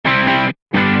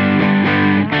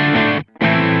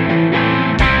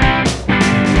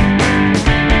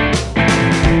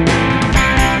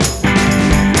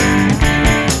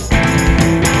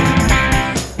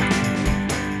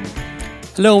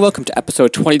Hello and welcome to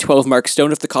episode 2012 Mark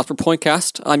Stone of the Cosper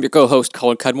Pointcast. I'm your co-host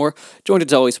Colin Cudmore, joined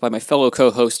as always by my fellow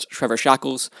co-host Trevor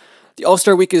Shackles. The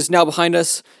All-Star Week is now behind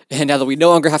us, and now that we no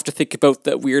longer have to think about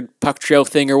that weird puck trail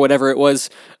thing or whatever it was,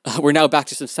 we're now back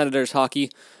to some Senators hockey.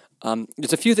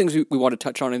 There's a few things we want to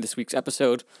touch on in this week's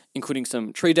episode, including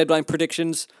some trade deadline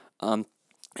predictions, and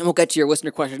we'll get to your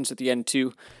listener questions at the end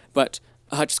too. But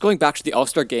just going back to the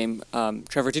All-Star game,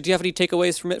 Trevor, did you have any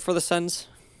takeaways from it for the Sens?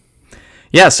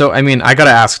 Yeah, so I mean, I gotta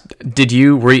ask,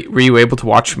 were you able to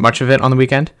watch much of it on the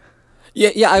weekend?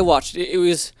 Yeah, I watched. It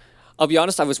was, I'll be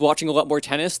honest, I was watching a lot more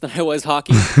tennis than I was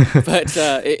hockey, but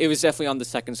it was definitely on the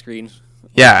second screen.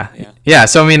 Yeah.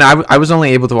 So I mean, I was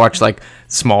only able to watch like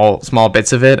small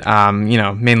bits of it.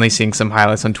 Mainly seeing some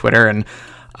highlights on Twitter, and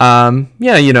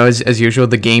as usual,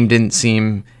 the game didn't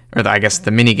seem, I guess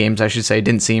the mini games I should say,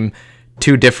 didn't seem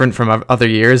too different from other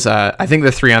years. I think the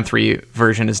 3-on-3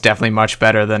 version is definitely much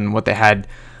better than what they had,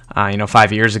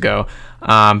 5 years ago.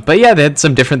 But yeah, they had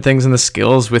some different things in the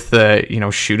skills with the,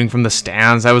 shooting from the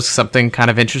stands. That was something kind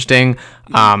of interesting.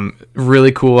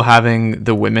 Really cool having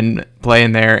the women play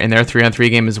in their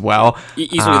 3-on-3 game as well.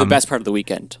 Easily the best part of the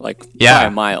weekend, by a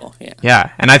mile.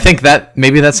 Yeah, and I think that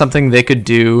maybe that's something they could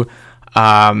do.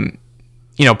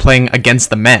 Playing against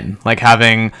the men, like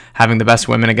having the best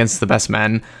women against the best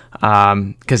men,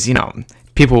 because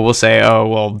people will say,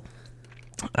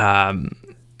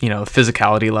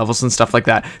 physicality levels and stuff like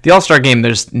that. The All-Star game,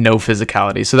 there's no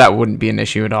physicality, so that wouldn't be an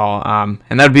issue at all,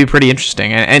 and that would be pretty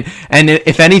interesting. And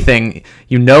if anything,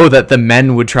 that the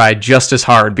men would try just as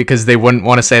hard because they wouldn't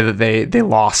want to say that they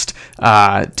lost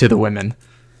to the women.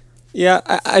 Yeah,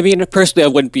 I mean, personally, I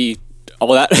wouldn't be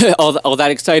all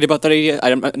that excited about that idea.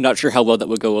 I'm not sure how well that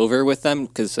would go over with them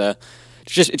because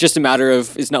it's just a matter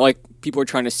of, it's not like people are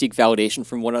trying to seek validation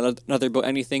from one another about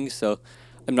anything. So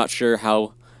I'm not sure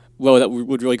how well that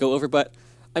would really go over. But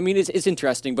I mean, it's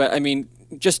interesting. But I mean,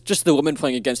 just the women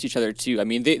playing against each other too. I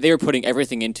mean, they were putting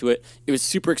everything into it. It was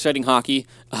super exciting hockey.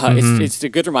 It's a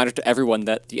good reminder to everyone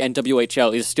that the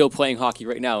NWHL is still playing hockey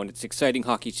right now, and it's exciting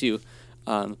hockey too.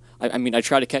 I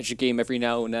try to catch a game every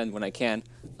now and then when I can.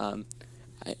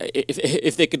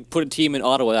 If they could put a team in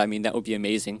Ottawa, I mean, that would be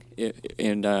amazing.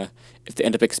 And if they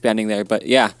end up expanding there, but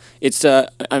yeah, it's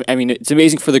it's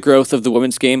amazing for the growth of the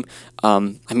women's game.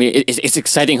 It's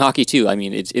exciting hockey too. I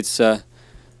mean, it's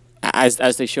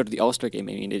as they showed at the All-Star game.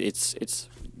 I mean, it's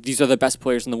these are the best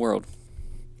players in the world.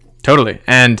 Totally,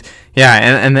 and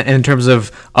yeah, and in terms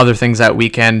of other things that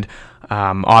weekend,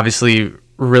 obviously,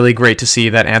 really great to see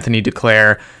that Anthony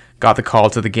Duclair got the call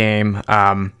to the game.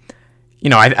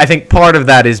 I think part of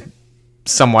that is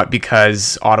somewhat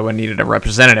because Ottawa needed a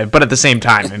representative, but at the same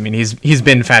time, I mean, he's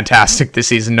been fantastic this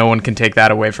season. No one can take that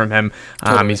away from him.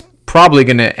 Totally. He's probably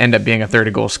going to end up being a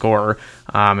 30-goal scorer,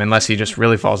 unless he just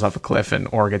really falls off a cliff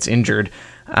or gets injured.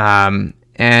 It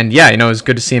was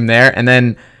good to see him there. And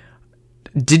then,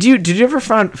 did you ever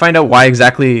find out why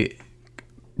exactly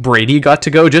Brady got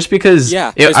to go? Just because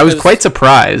I was quite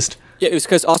surprised. Yeah, it was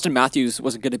because Austin Matthews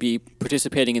wasn't going to be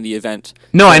participating in the event.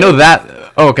 No, I know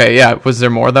that. Oh, okay, yeah. Was there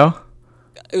more, though?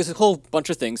 It was a whole bunch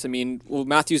of things. I mean,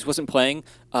 Matthews wasn't playing.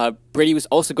 Brady was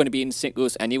also going to be in St.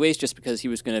 Louis anyways, just because he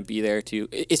was going to be there too.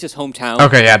 It's his hometown.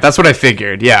 Okay, yeah, that's what I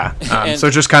figured, yeah. So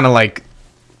it's just kind of like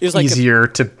easier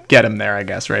to get him there, I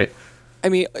guess, right? I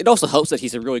mean, it also helps that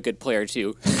he's a really good player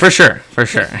too. For sure. So,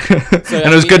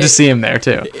 and it was good to see him there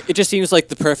too. It just seems like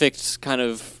the perfect kind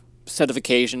of set of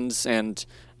occasions, and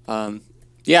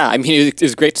it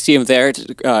was great to see him there.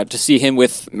 To see him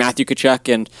with Matthew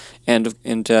Tkachuk and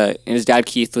his dad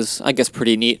Keith was, I guess,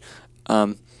 pretty neat.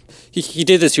 He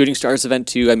did the Shooting Stars event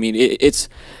too. I mean, it's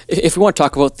if we want to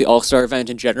talk about the All-Star event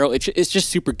in general, it's just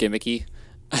super gimmicky.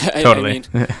 Totally.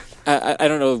 I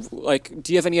don't know. Like,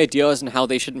 do you have any ideas on how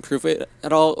they should improve it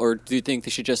at all, or do you think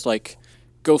they should just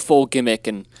go full gimmick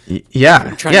and?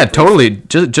 Yeah, totally.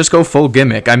 Just go full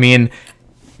gimmick. I mean,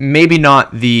 maybe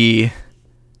not the.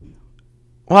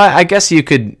 Well, I guess you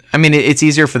could. I mean, it's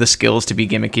easier for the skills to be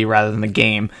gimmicky rather than the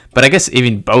game, but I guess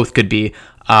even both could be.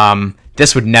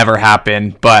 This would never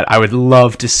happen, but I would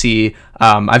love to see.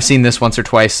 I've seen this once or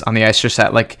twice on the ice, just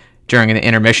at during an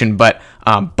intermission. But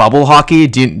bubble hockey.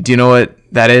 Do you know what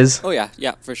that is? Oh yeah,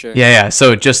 for sure. Yeah.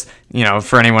 So just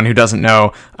for anyone who doesn't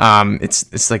know,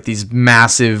 it's like these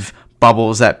massive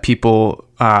bubbles that people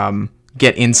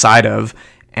get inside of,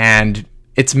 and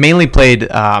it's mainly played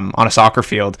on a soccer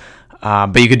field.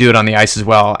 But you could do it on the ice as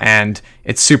well, and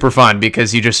it's super fun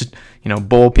because you just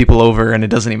bowl people over and it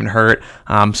doesn't even hurt.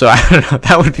 So I don't know,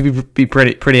 that would be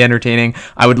pretty entertaining.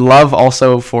 I would love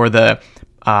also for the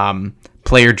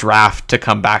player draft to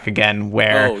come back again,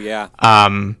 where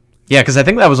Yeah, because I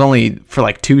think that was only for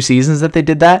like 2 seasons that they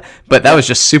did that, but that was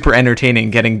just super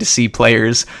entertaining getting to see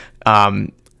players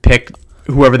pick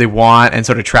whoever they want and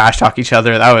sort of trash talk each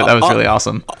other. That was really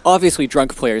awesome. Obviously,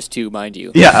 drunk players too, mind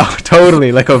you. Yeah,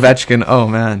 totally. Like Ovechkin. Oh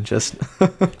man, just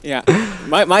yeah.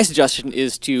 My suggestion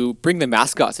is to bring the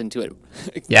mascots into it.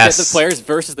 Yes. Get the players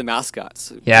versus the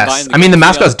mascots. Yes. I mean, the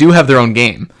mascots do have their own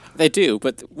game. They do,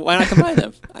 but why not combine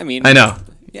them? I mean, I know.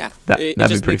 Yeah, that'd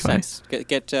just be pretty makes funny. sense.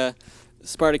 Get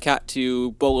Sparta Cat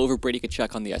to bowl over Brady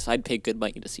Tkachuk on the ice. I'd pay good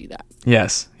money to see that.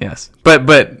 Yes.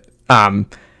 But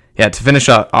yeah, to finish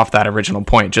off that original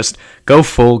point, just go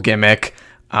full gimmick,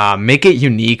 make it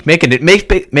unique, make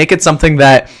it something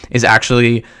that is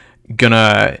actually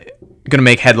gonna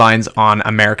make headlines on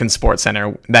American Sports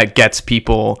Center that gets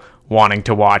people wanting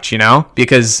to watch,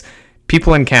 because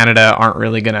people in Canada aren't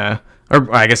really gonna,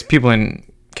 or I guess people in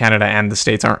Canada and the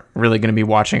States aren't really gonna be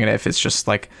watching it if it's just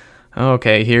like, oh,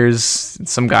 okay, here's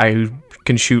some guy who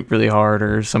can shoot really hard,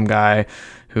 or some guy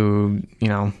who,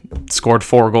 scored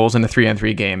 4 goals in a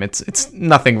 3-on-3 game. It's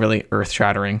nothing really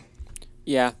earth-shattering.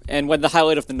 Yeah, and when the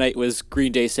highlight of the night was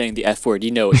Green Day saying the F word,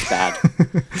 it's bad.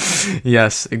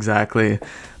 Yes, exactly.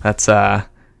 That's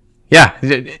yeah.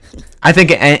 I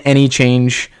think any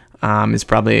change is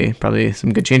probably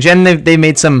some good change, and they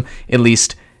made some at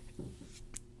least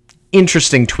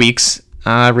interesting tweaks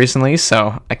recently,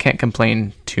 so I can't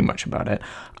complain too much about it.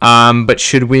 But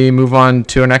should we move on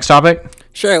to our next topic?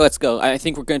 Sure, let's go. I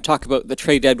think we're going to talk about the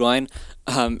trade deadline.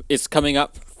 It's coming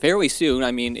up fairly soon.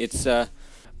 I mean, it's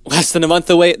less than a month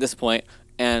away at this point,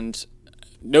 and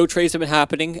no trades have been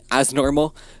happening as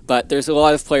normal, but there's a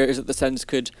lot of players that the Sens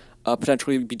could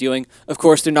potentially be doing. Of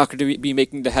course, they're not going to be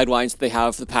making the headlines they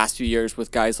have the past few years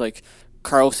with guys like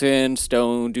Carlson,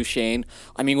 Stone, Duchesne.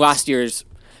 I mean, last year's...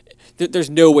 There's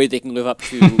no way they can live up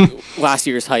to last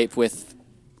year's hype with...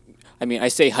 I mean, I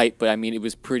say hype, but I mean, it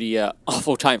was pretty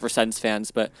awful time for Sens fans.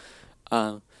 But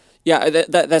yeah,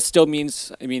 that still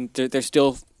means, I mean, they're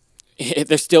still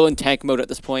in tank mode at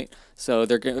this point. So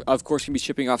they're of course going to be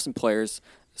shipping off some players.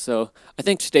 So I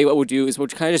think today what we'll do is we'll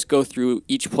kind of just go through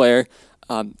each player,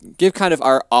 give kind of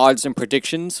our odds and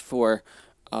predictions for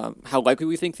how likely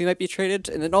we think they might be traded,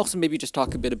 and then also maybe just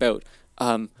talk a bit about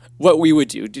what we would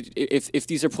do if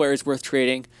these are players worth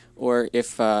trading, or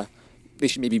if they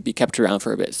should maybe be kept around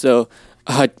for a bit. So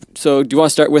do you want to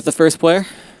start with the first player?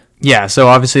 Yeah, so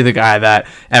obviously the guy that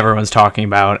everyone's talking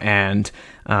about and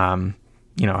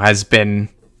has been,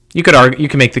 you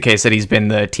can make the case that he's been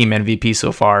the team MVP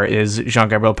so far, is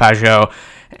Jean-Gabriel Pageau.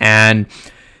 And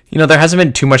there hasn't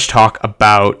been too much talk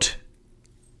about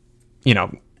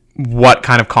what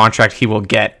kind of contract he will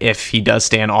get if he does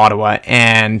stay in Ottawa.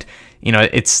 And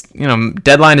it's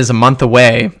deadline is a month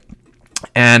away,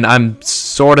 and I'm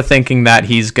sort of thinking that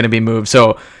he's going to be moved.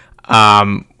 So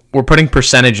we're putting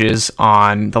percentages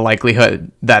on the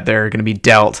likelihood that they're going to be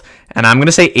dealt, and I'm going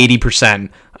to say 80%,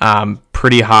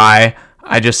 pretty high.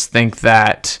 I just think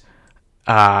that,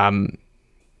 I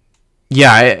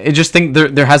just think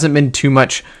there hasn't been too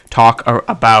much talk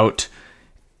about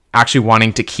actually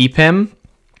wanting to keep him,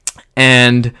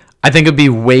 and I think it'd be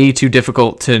way too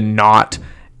difficult to not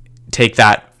take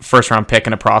that first-round pick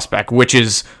and a prospect, which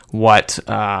is what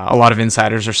a lot of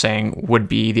insiders are saying would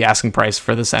be the asking price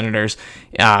for the Senators.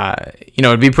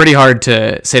 It'd be pretty hard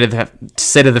to say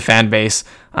to the fan base,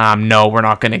 no, we're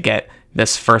not going to get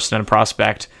this first and a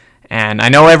prospect. And I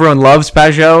know everyone loves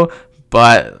Pageau,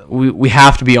 but we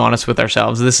have to be honest with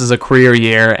ourselves. This is a career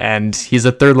year, and he's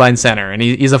a third-line center, and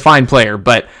he's a fine player,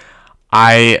 but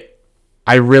I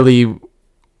really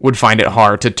would find it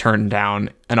hard to turn down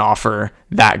an offer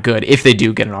that good, if they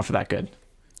do get an offer that good.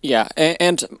 Yeah,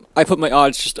 and I put my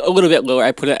odds just a little bit lower.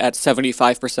 I put it at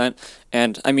 75%.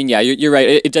 And, I mean, yeah, you're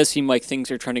right. It does seem like things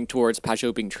are trending towards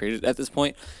Pageau being traded at this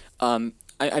point.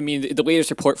 I mean, the latest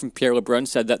report from Pierre LeBrun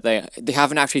said that they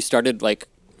haven't actually started,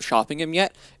 shopping him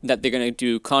yet, and that they're going to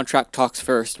do contract talks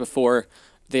first before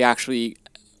they actually...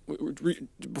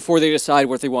 before they decide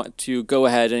whether they want to go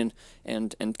ahead and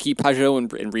keep Pageau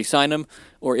and re-sign him,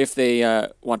 or if they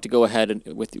want to go ahead and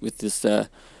with this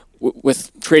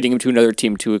with trading him to another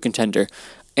team, to a contender.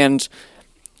 And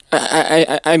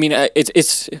I mean,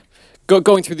 it's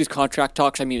going through these contract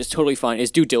talks. I mean, it's totally fine.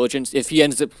 It's due diligence. If he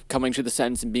ends up coming to the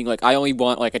Sens and being like, I only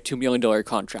want a $2 million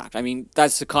contract, I mean,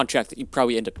 that's the contract that you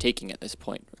probably end up taking at this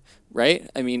point, right?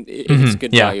 I mean, if it's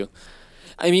good value.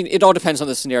 I mean, it all depends on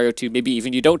the scenario, too. Maybe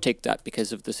even you don't take that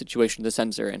because of the situation the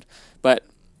Sens are in. But,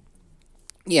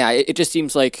 yeah, it just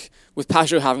seems like with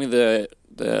Pageau having the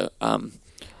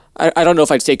I don't know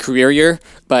if I'd say career year,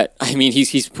 but, I mean,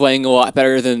 he's playing a lot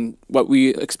better than what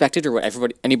we expected or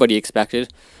what anybody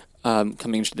expected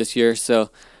coming into this year. So,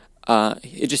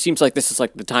 it just seems like this is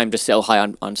like the time to sell high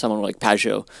on someone like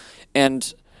Pajot.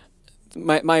 And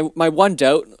my one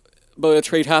doubt about a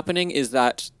trade happening is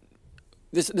that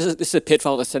this is a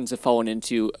pitfall the Sens have fallen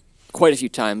into quite a few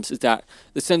times, is that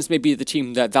the Sens may be the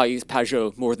team that values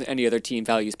Pajot more than any other team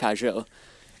values Pajot.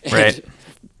 Right.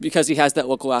 Because he has that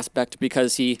local aspect,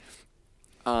 because he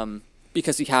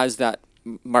has that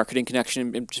marketing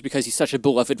connection, and just because he's such a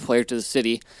beloved player to the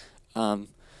city,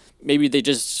 maybe they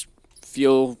just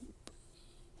feel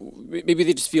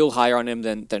higher on him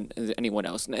than anyone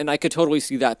else, and I could totally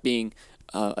see that being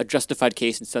a justified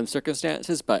case in some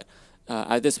circumstances. But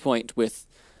at this point, with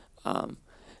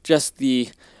just the,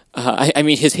 I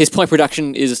mean, his point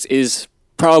production is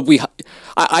probably,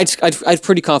 I'd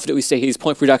pretty confidently say his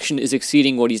point production is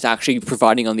exceeding what he's actually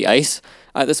providing on the ice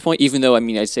at this point. Even though, I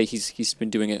mean, I'd say he's been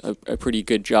doing a pretty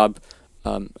good job,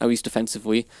 at least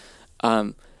defensively.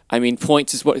 I mean,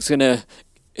 points is what's gonna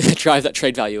drive that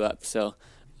trade value up. So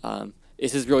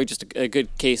this is really just a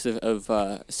good case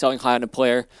of selling high on a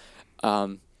player,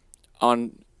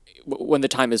 when the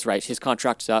time is right. His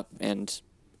contract's up, and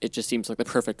it just seems like the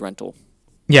perfect rental.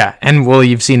 Yeah, and well,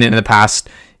 you've seen it in the past,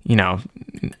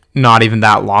 not even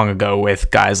that long ago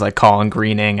with guys like Colin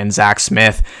Greening and Zach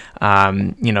Smith.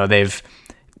 They've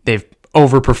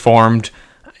overperformed,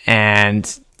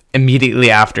 and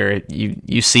immediately after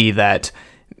you see that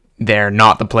they're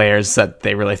not the players that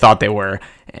they really thought they were.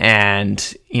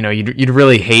 And, you'd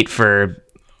really hate for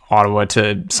Ottawa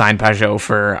to sign Pajot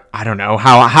for, I don't know,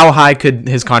 how high could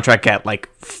his contract get? Like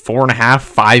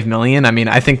 $4.5 million? I mean,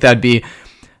 I think that'd be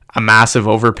a massive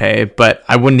overpay, but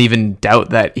I wouldn't even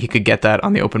doubt that he could get that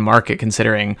on the open market,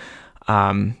 considering,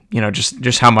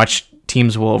 just how much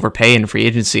teams will overpay in free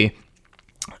agency.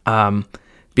 For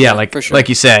sure. Like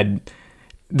you said,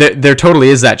 there totally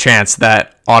is that chance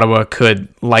that Ottawa could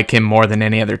like him more than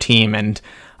any other team. And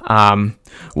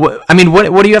what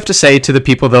do you have to say to the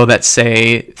people though that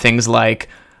say things like,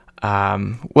 you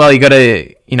got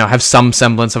to have some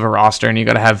semblance of a roster, and you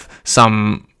got to have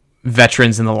some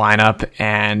veterans in the lineup,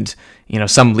 and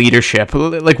some leadership?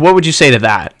 Like, what would you say to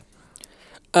that?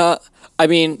 I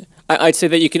mean, I'd say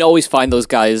that you can always find those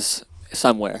guys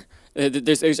somewhere.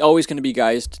 There's always going to be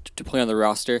guys to play on the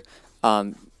roster.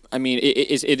 I mean,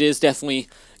 it is definitely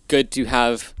good to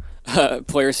have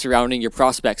players surrounding your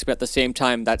prospects, but at the same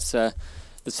time, that's the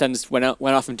Sens went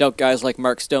off and dealt guys like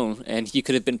Mark Stone, and he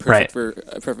could have been perfect for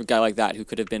a perfect guy like that, who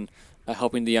could have been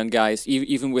helping the young guys,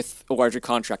 even with a larger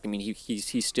contract. I mean,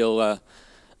 he's still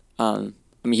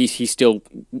he's still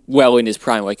well in his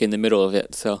prime, like in the middle of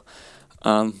it. So,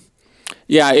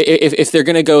 if they're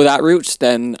gonna go that route,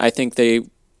 then I think they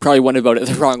probably went about it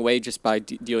the wrong way, just by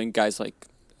dealing guys like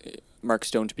Mark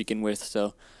Stone to begin with.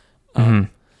 So, you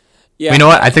know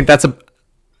what? I think that's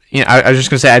I was just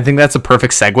going to say, I think that's a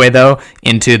perfect segue, though,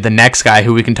 into the next guy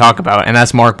who we can talk about, and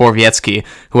that's Mark Borowiecki,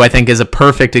 who I think is a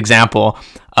perfect example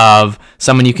of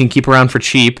someone you can keep around for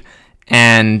cheap,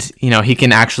 and, he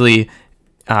can actually,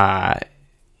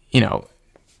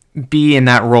 be in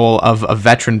that role of a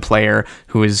veteran player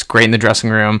who is great in the dressing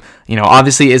room.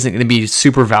 Obviously isn't going to be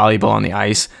super valuable on the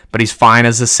ice, but he's fine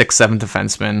as a 6th, 7th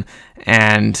defenseman,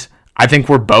 and I think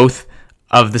we're both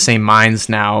of the same minds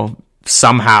now,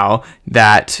 somehow,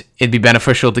 that it'd be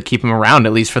beneficial to keep him around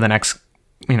at least for the next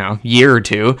year or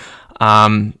two,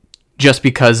 just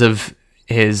because of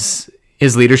his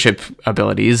leadership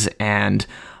abilities. And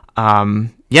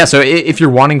so if you're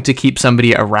wanting to keep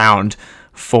somebody around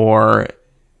for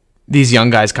these young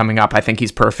guys coming up, I think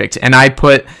he's perfect. And I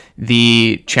put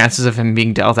the chances of him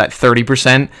being dealt at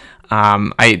 30%.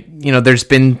 There's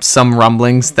been some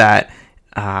rumblings that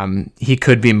he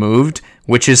could be moved,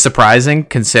 which is surprising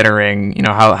considering,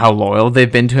 how loyal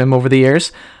they've been to him over the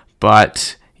years.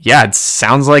 But yeah, it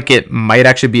sounds like it might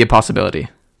actually be a possibility.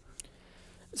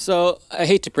 So I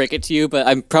hate to break it to you, but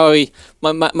I'm probably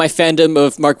my fandom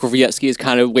of Mark Borowiecki has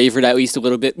kind of wavered at least a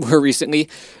little bit more recently.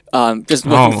 Just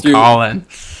looking through. Colin.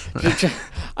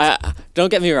 Don't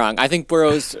get me wrong. I think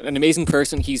Burrow's an amazing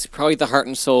person. He's probably the heart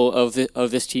and soul of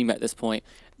this team at this point.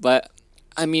 But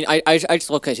I mean, I just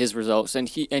look at his results, and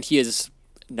he has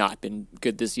not been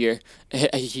good this year.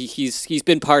 He's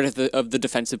been part of the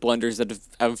defensive blunders that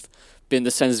have been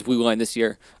the Sens' blue line this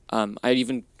year. I'd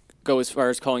even go as far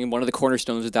as calling him one of the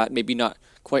cornerstones of that. Maybe not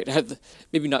quite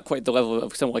the level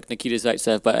of someone like Nikita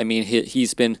Zaitsev, but I mean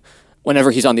he's been,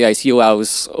 whenever he's on the ice, he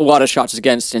allows a lot of shots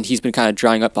against, and he's been kind of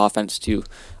drying up offense too.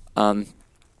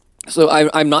 So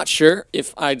I'm not sure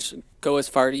if I'd go as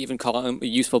far to even call him a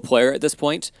useful player at this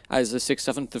point as a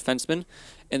 6th, 7th defenseman.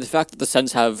 And the fact that the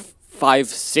Sens have 5,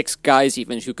 6 guys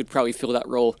even who could probably fill that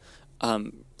role,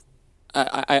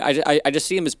 I just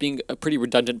see him as being a pretty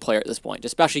redundant player at this point,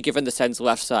 especially given the Sens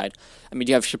left side. I mean,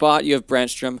 you have Shabbat, you have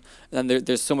Brandstrom, and then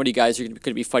there's so many guys who are going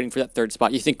to be fighting for that third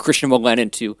spot. You think Christian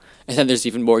Wolanin too, and then there's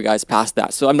even more guys past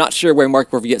that. So I'm not sure where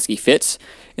Mark Borowiecki fits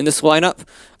in this lineup.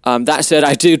 That said,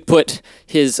 I did put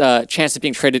his chance of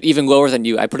being traded even lower than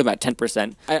you. I put him at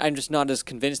 10%. I'm just not as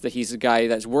convinced that he's a guy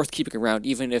that's worth keeping around,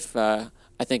 even if I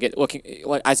think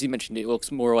as you mentioned, it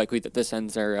looks more likely that the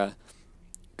Sens are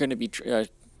going to be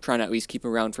trying to at least keep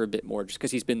him around for a bit more, just because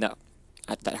he's been that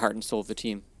heart and soul of the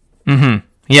team. Mm-hmm.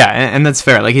 Yeah, and that's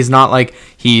fair. Like, he's not like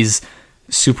he's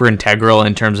super integral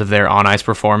in terms of their on-ice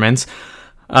performance.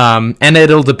 And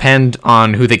it'll depend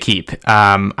on who they keep.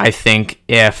 I think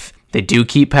if they do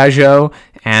keep Pajot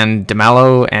and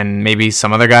DeMello and maybe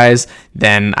some other guys,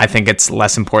 then I think it's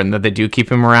less important that they do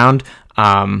keep him around.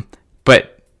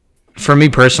 But for me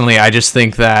personally, I just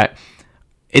think that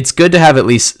it's good to have at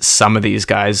least some of these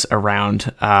guys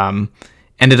around. And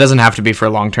it doesn't have to be for a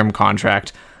long-term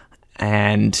contract.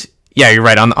 And yeah, you're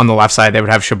right. On the left side, they would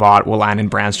have Shabbat, Wolanin, and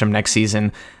Brandstrom next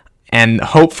season. And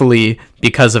hopefully,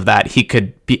 because of that, he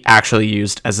could be actually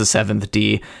used as a 7th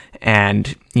D.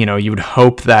 And, you would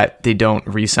hope that they don't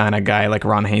re-sign a guy like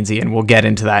Ron Hainsey, and we'll get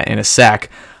into that in a sec.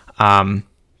 I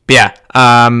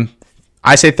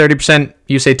say 30%,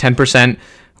 you say 10%.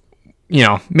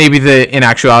 Maybe in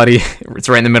actuality, it's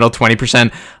right in the middle,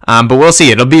 20%. But we'll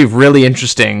see. It'll be really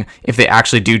interesting if they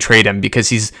actually do trade him, because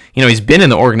he's been in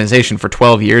the organization for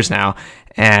 12 years now.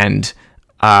 And,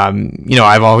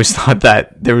 I've always thought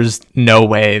that there was no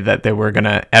way that they were going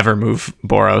to ever move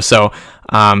Boro. So,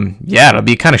 it'll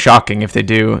be kind of shocking if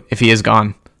he is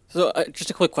gone. So just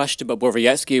a quick question about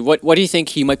Borowiecki. What do you think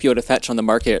he might be able to fetch on the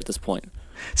market at this point?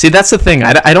 See, that's the thing.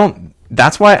 I don't.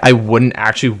 That's why I wouldn't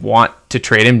actually want to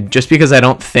trade him, just because I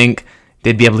don't think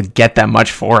they'd be able to get that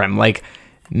much for him. Like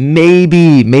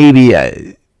maybe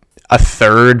a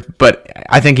third, but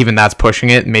I think even that's pushing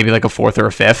it. Maybe like a fourth or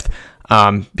a fifth,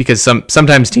 because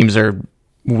sometimes teams are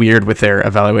weird with their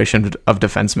evaluation of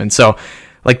defensemen. So,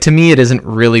 like, to me, it isn't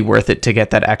really worth it to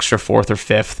get that extra fourth or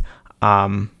fifth. I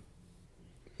mean,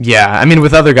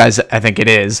 with other guys, I think it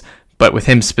is, but with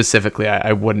him specifically,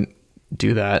 I wouldn't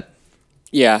do that.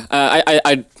 Yeah,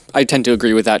 I tend to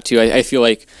agree with that too. I feel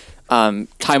like time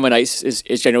on ice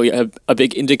is generally a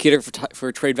big indicator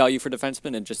for trade value for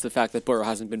defensemen, and just the fact that Boro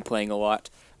hasn't been playing a lot.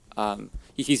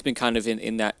 He's been kind of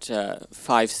in that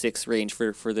 5-6 range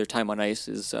for their time on ice.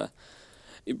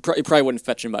 It probably wouldn't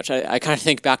fetch him much. I kind of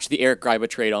think back to the Eric Greiba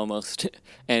trade almost,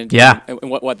 and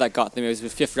what that got them. It was a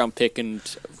 5th round pick, and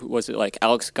was it like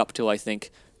Alex Guptill, I think,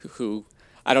 who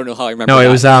I don't know how I remember. No, it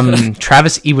was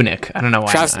Travis Ewenick. I don't know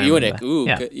why. Travis Ewenick. Ooh,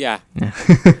 yeah.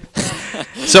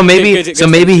 So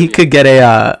maybe he could get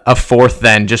a fourth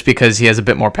then, just because he has a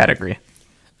bit more pedigree.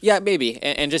 Yeah, maybe,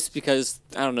 and just because,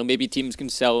 I don't know, maybe teams can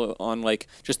sell on like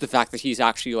just the fact that he's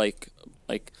actually like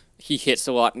he hits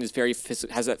a lot and is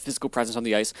has that physical presence on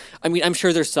the ice. I mean, I'm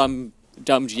sure there's some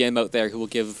dumb GM out there who will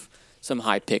give some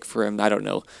high pick for him. I don't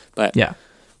know, but yeah,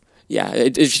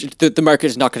 the market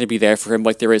is not going to be there for him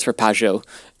like there is for Pajot.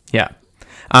 Yeah.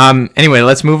 Anyway,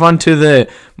 let's move on to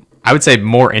I would say,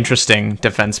 more interesting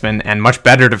defenseman and much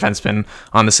better defenseman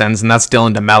on the Sens, and that's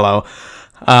Dylan DeMello.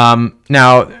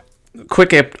 Now, quick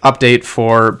update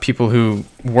for people who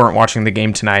weren't watching the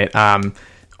game tonight.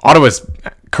 Ottawa's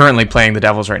currently playing the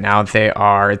Devils right now. I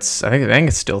think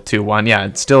it's still 2-1. Yeah,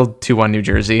 it's still 2-1 New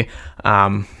Jersey.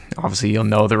 Obviously, you'll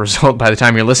know the result by the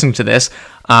time you're listening to this.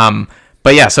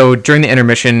 But yeah, so during the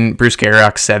intermission, Bruce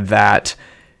Garriock said that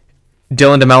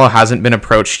Dylan DeMello hasn't been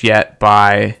approached yet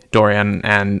by Dorian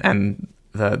and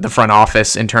the front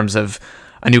office in terms of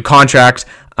a new contract,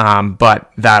 but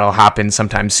that'll happen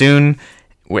sometime soon.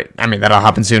 That'll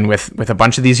happen soon with a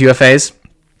bunch of these UFAs.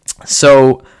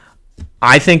 So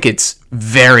I think it's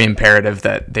very imperative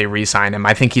that they re-sign him.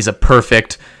 I think he's a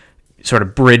perfect sort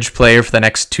of bridge player for the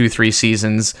next 2-3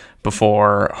 seasons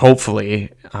before hopefully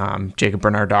Jacob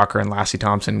Bernard-Docker and Lassie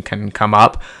Thompson can come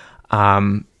up.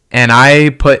 And I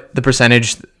put the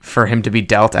percentage for him to be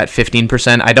dealt at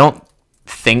 15%. I don't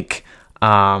think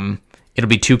it'll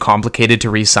be too complicated to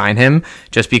re-sign him,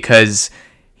 just because,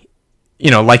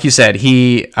 like you said,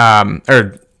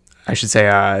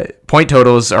 point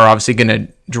totals are obviously going to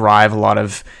drive a lot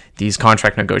of these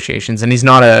contract negotiations, and he's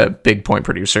not a big point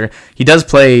producer. He does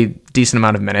play a decent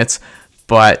amount of minutes,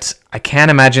 but I can't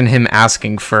imagine him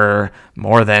asking for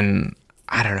more than,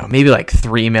 I don't know, maybe like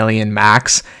 $3 million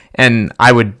max. And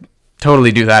I would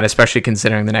totally do that, especially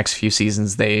considering the next few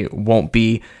seasons they won't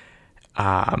be,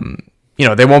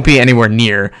 anywhere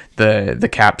near the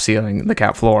cap ceiling, the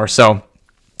cap floor. So,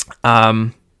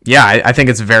 yeah, I think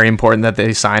it's very important that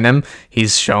they sign him.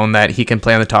 He's shown that he can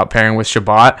play on the top pairing with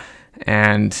Shabbat,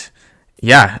 and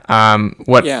yeah.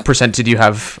 What percent did you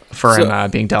have for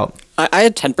him being dealt? I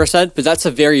had 10%, but that's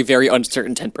a very, very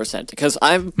uncertain 10% because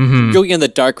I'm really in the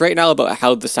dark right now about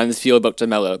how the Sens feel about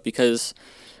DeMelo because,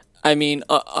 I mean,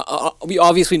 we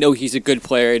obviously know he's a good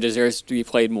player, deserves to be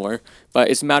played more,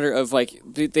 but it's a matter of, like,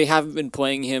 they haven't been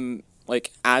playing him,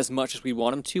 like, as much as we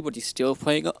want him to, but he's still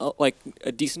playing, like,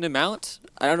 a decent amount.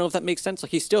 I don't know if that makes sense.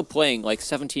 Like, he's still playing, like,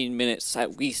 17 minutes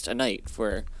at least a night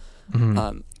for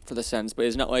the Sens, but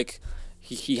it's not like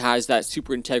he has that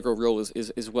super integral role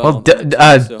as well. Well,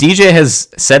 DJ has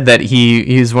said that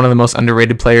he's one of the most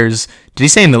underrated players. Did he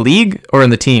say in the league or in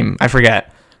the team? I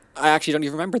forget. I actually don't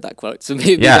even remember that quote, so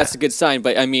maybe that's a good sign.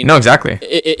 But I mean, no, exactly.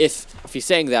 If he's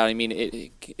saying that, I mean,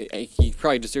 he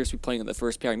probably deserves to be playing in the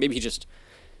first pairing. Maybe he just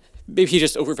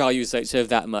overvalues Zaitsev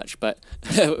that much, but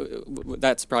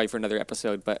that's probably for another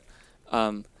episode. But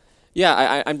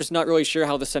yeah, I'm just not really sure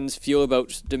how the Sens feel about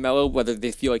DeMelo, whether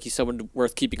they feel like he's someone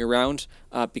worth keeping around,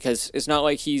 because it's not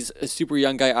like he's a super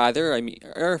young guy either. I mean,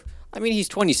 he's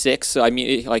 26, so I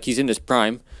mean, like he's in his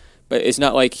prime, but it's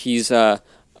not like he's a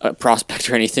prospect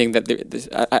or anything. I'm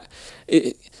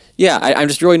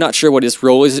just really not sure what his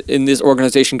role is in this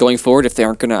organization going forward if they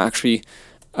aren't going to actually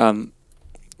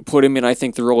put him in, I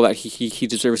think, the role that he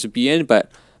deserves to be in, but.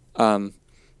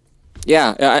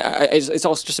 Yeah, it's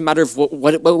also just a matter of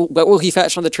what will he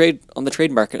fetch on the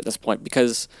trade market at this point,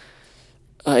 because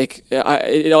like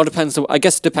it all depends. I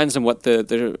guess it depends on what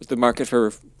the market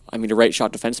for a right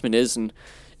shot defenseman is, and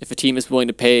if a team is willing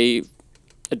to pay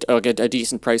a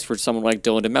decent price for someone like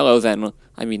Dylan DeMelo, then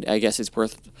I mean I guess it's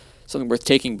something worth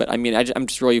taking. But I mean I'm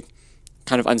just really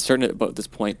kind of uncertain about this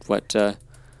point what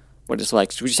it's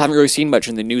like. So we just haven't really seen much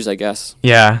in the news, I guess.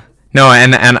 Yeah, no,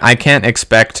 and I can't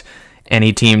expect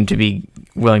any team to be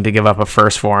willing to give up a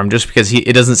first for him just because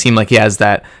it doesn't seem like he has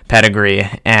that pedigree.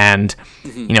 And,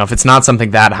 if it's not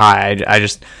something that high,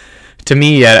 to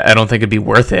me, I don't think it'd be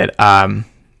worth it.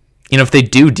 If they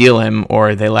do deal him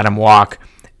or they let him walk,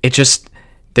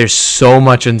 there's so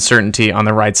much uncertainty on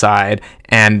the right side,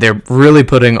 and they're really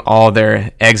putting all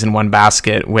their eggs in one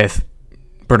basket with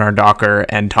Bernard Docker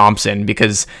and Thompson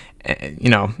because,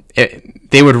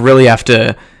 they would really have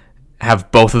to have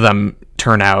both of them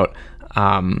turn out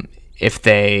if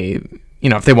they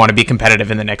want to be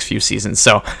competitive in the next few seasons.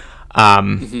 So,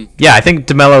 I think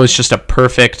DeMelo is just a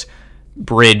perfect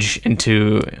bridge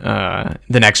into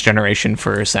the next generation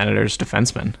for Senators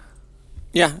defensemen.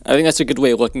 Yeah, I think that's a good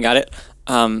way of looking at it.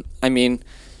 I mean,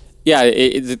 yeah,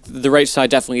 the right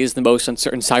side definitely is the most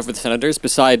uncertain side for the Senators.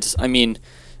 Besides having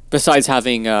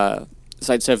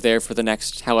Zaitsev there for the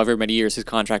next however many years his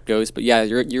contract goes. But yeah,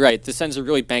 you're right. The Sens are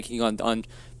really banking on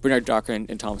Bernard Docker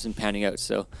and Thompson panning out.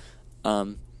 So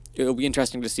it'll be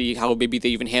interesting to see how maybe they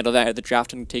even handle that at the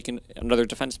draft and take another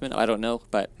defenseman. I don't know,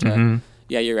 but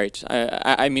yeah, you're right.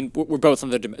 I mean, we're both on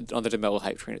the DeMelo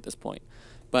hype train at this point.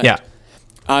 But yeah.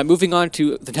 Moving on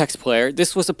to the next player.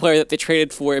 This was a player that they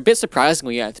traded for a bit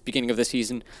surprisingly at the beginning of the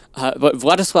season, but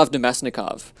Vladislav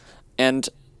Nemesnikov, and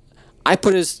I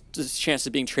put his chance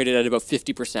of being traded at about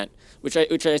 50%, which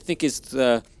I think is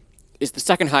the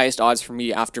second highest odds for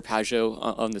me after Pajot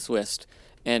on this list.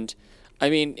 And I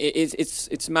mean,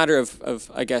 it's a matter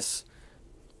of I guess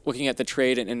looking at the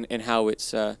trade and how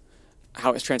it's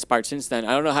transpired since then.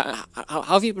 I don't know how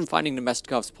have you been finding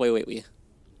Nemesnikov's play lately?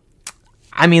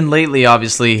 I mean, lately,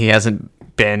 obviously, he hasn't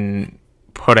been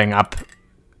putting up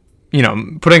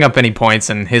any points,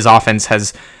 and his offense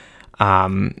has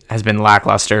been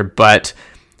lackluster. But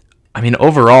I mean,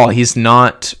 overall, he's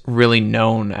not really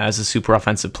known as a super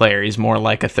offensive player. He's more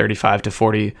like a 35 to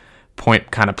 40 point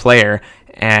kind of player,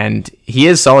 and he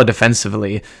is solid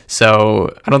defensively.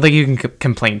 So I don't think you can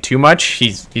complain too much.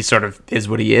 He sort of is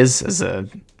what he is as a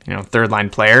third line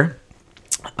player.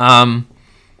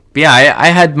 But yeah, I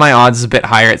had my odds a bit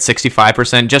higher at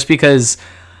 65% just because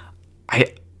I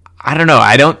don't know.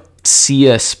 I don't see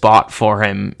a spot for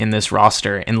him in this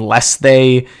roster unless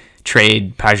they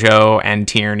trade Pajot and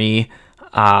Tierney.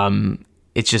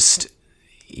 It's just,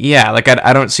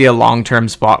 I don't see a long-term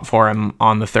spot for him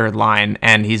on the third line,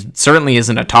 and he certainly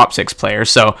isn't a top six player.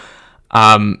 So,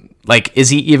 is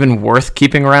he even worth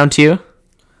keeping around to you?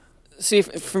 See,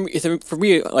 for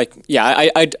me,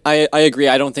 I agree.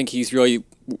 I don't think he's really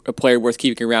a player worth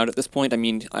keeping around at this point. I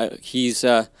mean, he's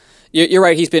you're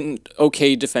right. He's been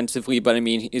okay defensively, but I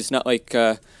mean, it's not like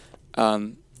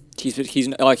he's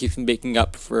not like he's been making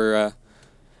up for.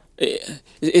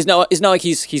 It's not like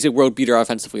he's a world beater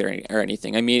offensively or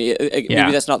anything. I mean,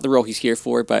 maybe that's not the role he's here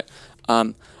for, but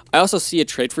I also see a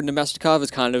trade for Nemestikov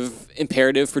as kind of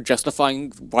imperative for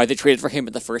justifying why they traded for him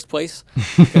in the first place.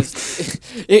 Because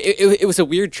it was a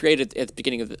weird trade at the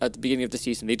beginning of the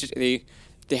season.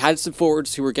 They had some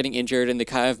forwards who were getting injured, and they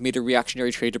kind of made a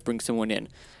reactionary trade to bring someone in.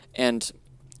 And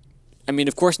I mean,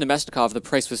 of course, Nemestikov, the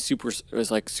price was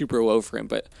super low for him,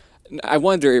 but I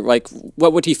wonder, like,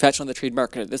 what would he fetch on the trade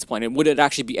market at this point, and would it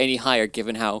actually be any higher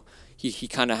given how he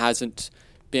kind of hasn't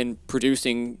been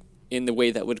producing in the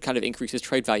way that would kind of increase his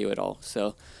trade value at all.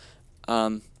 So,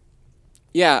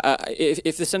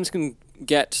 if the Sens can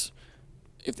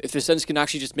if the Sens can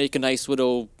actually just make a nice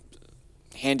little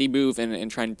handy move and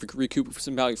try and recoup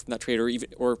some value from that trade,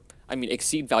 or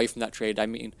exceed value from that trade,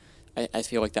 I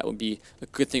feel like that would be a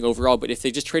good thing overall. But if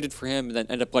they just traded for him and then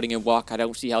end up letting him walk, I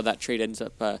don't see how that trade ends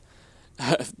up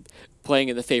playing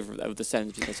in the favor of the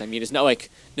Sens, because it's not like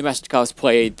Nemestikov's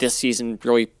play this season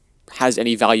really has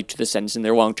any value to the Sens in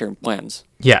their long-term plans.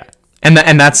 Yeah, and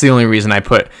that's the only reason I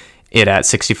put it at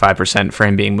 65% for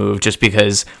him being moved, just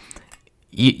because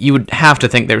you would have to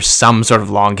think there's some sort of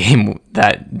long game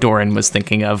that Doran was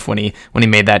thinking of when he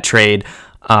made that trade.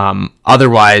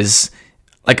 Otherwise,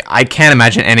 like, I can't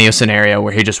imagine any scenario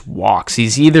where he just walks.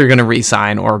 He's either going to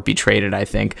re-sign or be traded, I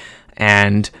think.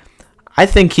 And I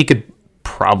think he could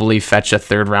probably fetch a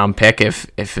third-round pick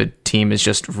if a team is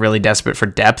just really desperate for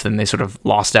depth and they sort of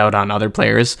lost out on other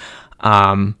players.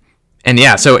 So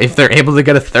if they're able to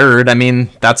get a third,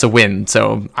 that's a win.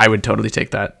 So I would totally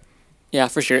take that. Yeah,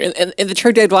 for sure. And the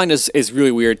trade deadline is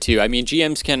really weird, too.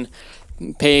 GMs can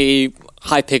pay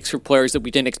high picks for players that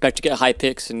we didn't expect to get high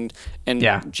picks, and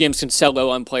GMs can sell low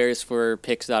on players for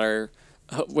picks that are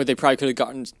where they probably could have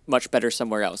gotten much better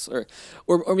somewhere else,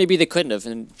 or maybe they couldn't have,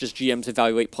 and just GMs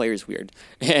evaluate players weird.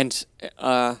 And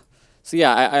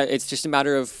it's just a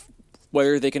matter of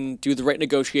whether they can do the right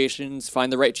negotiations,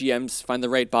 find the right GMs, find the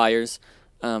right buyers,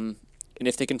 and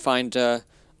if they can find a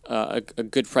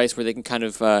good price where they can kind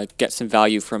of get some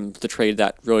value from the trade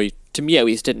that really, to me at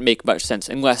least, didn't make much sense,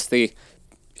 unless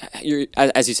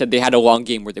as you said, they had a long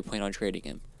game where they plan on trading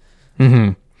him.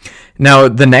 Mm-hmm. Now,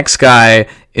 the next guy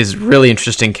is really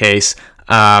interesting case.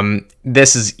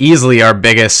 This is easily our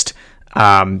biggest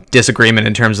disagreement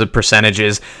in terms of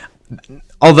percentages.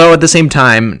 Although at the same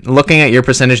time, looking at your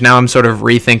percentage now, I'm sort of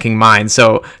rethinking mine.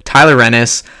 So Tyler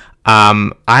Ennis,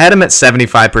 I had him at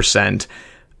 75%.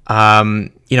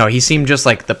 He seemed just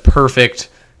like the perfect,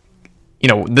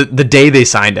 the day they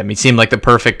signed him, he seemed like the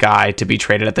perfect guy to be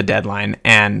traded at the deadline.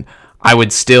 And I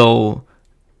would still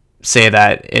say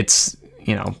that it's,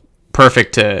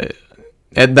 perfect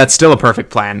that's still a perfect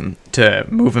plan to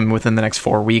move him within the next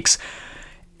 4 weeks.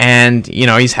 And,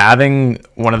 he's having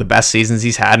one of the best seasons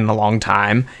he's had in a long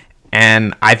time.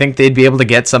 And I think they'd be able to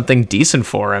get something decent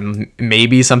for him.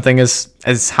 Maybe something as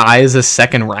high as a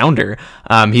second rounder.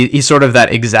 He's sort of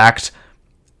that exact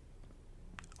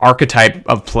archetype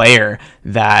of player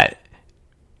that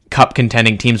cup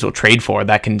contending teams will trade for,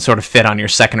 that can sort of fit on your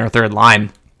second or third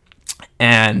line.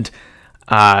 And,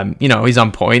 he's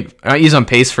on point. He's on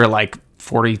pace for like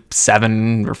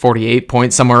 47 or 48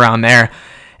 points, somewhere around there.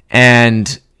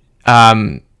 And,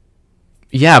 but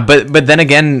then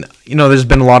again, there's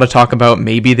been a lot of talk about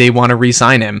maybe they want to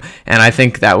re-sign him. And I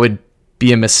think that would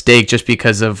be a mistake just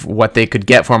because of what they could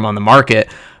get for him on the market.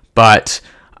 But,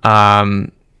 I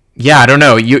don't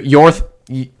know.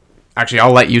 Actually,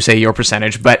 I'll let you say your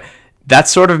percentage, but that's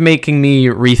sort of making me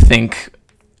rethink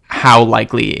how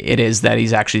likely it is that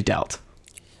he's actually dealt.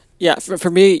 Yeah, for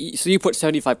me, so you put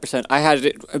 75%. I had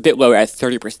it a bit lower at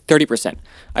 30%.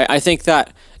 I think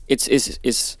that it's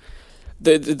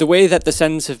the way that the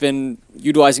Sens have been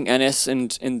utilizing Ennis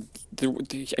it's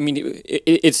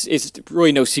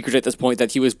really no secret at this point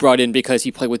that he was brought in because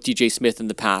he played with DJ Smith in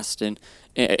the past and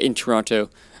in Toronto,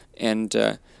 and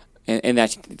that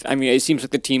it seems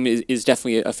like the team is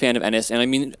definitely a fan of Ennis,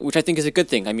 and which I think is a good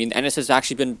thing. Ennis has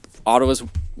actually been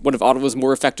one of Ottawa's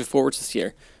more effective forwards this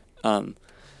year.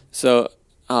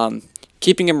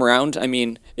 Keeping him around,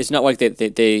 it's not like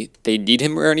they need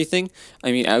him or anything.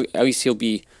 At least he'll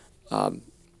be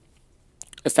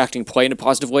affecting play in a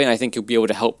positive way, and I think he'll be able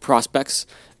to help prospects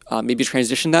maybe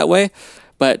transition that way.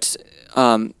 But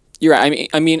you're right.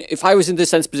 If I was in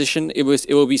this Sens position, it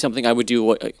will be something I would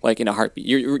do like in a heartbeat.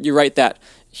 You're right that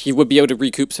he would be able to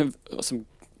recoup some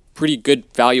pretty good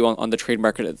value on the trade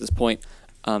market at this point.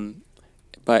 I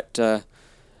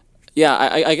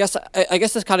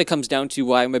guess this kind of comes down to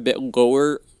why I'm a bit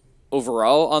lower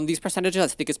overall on these percentages. I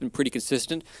think it's been pretty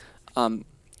consistent.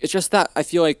 It's just that I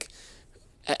feel like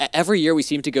every year we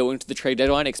seem to go into the trade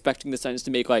deadline expecting the Sens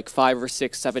to make like 5 or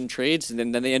 6, 7 trades, and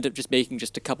then they end up just making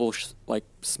just a couple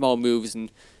small moves, and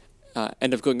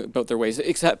end up going about their ways,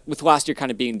 except with last year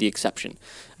kind of being the exception.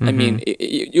 I mean,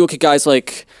 you look at guys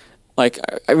like I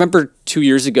remember 2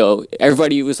 years ago,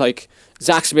 everybody was like,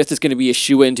 Zach Smith is going to be a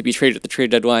shoe-in to be traded at the trade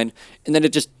deadline, and then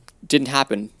it just didn't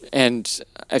happen. And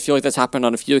I feel like that's happened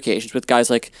on a few occasions with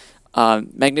guys like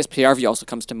Magnus Paajarvi also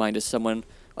comes to mind as someone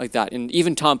like that, and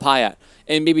even Tom Pyatt.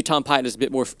 And maybe Tom Pyatt is a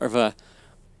bit more of a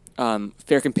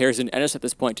fair comparison to Ennis at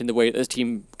this point in the way that the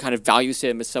team kind of values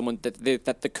him as someone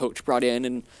that the coach brought in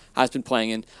and has been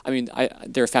playing. And I mean,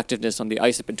 their effectiveness on the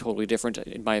ice has been totally different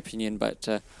in my opinion, but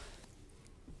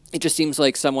it just seems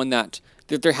like someone that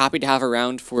they're happy to have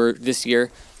around for this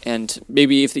year. And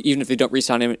maybe even if they don't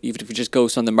re-sign him, even if he just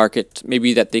goes on the market,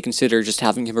 maybe that they consider just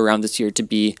having him around this year to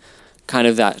be kind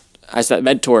of that as that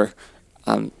mentor,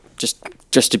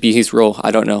 just to be his role.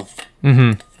 I don't know.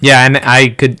 Yeah, and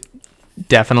I could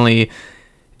definitely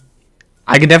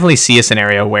see a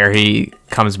scenario where he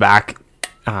comes back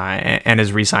and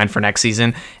is re-signed for next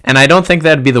season. And I don't think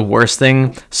that'd be the worst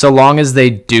thing, so long as they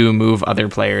do move other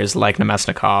players like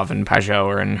Nemesnikov and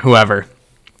Pajot and whoever.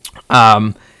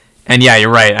 And yeah,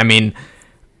 you're right. I mean,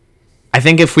 I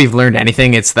think if we've learned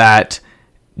anything, it's that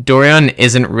Dorion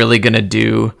isn't really going to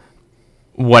do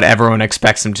what everyone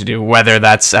expects him to do, whether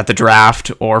that's at the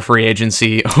draft or free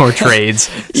agency or trades.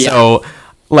 Yeah. So,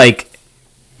 like,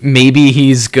 maybe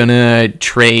he's going to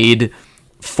trade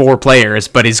 4 players,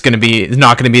 but he's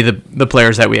not going to be the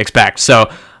players that we expect.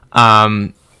 So,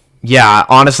 yeah,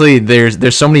 honestly,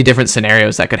 there's so many different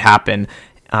scenarios that could happen,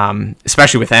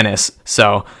 especially with Ennis.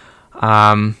 So,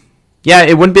 yeah,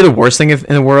 it wouldn't be the worst thing in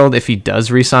the world if he does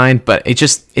resign, but it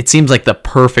seems like the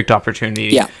perfect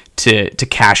opportunity to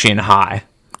cash in high.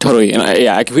 Totally, and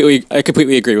I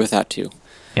completely agree with that too.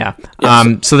 Yeah.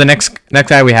 So the next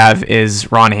guy we have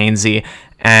is Ron Hainsey,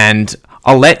 and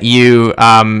I'll let you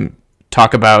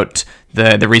talk about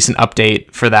the recent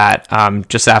update for that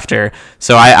just after.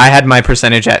 So I had my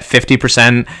percentage at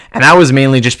 50%, and that was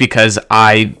mainly just because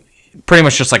I pretty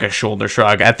much just like a shoulder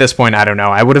shrug. At this point, I don't know.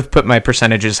 I would have put my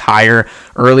percentages higher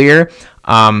earlier,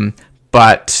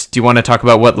 but do you want to talk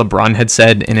about what LeBrun had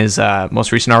said in his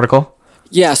most recent article?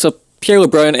 Yeah, so Pierre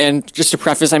LeBrun, and just to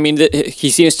preface, I mean, he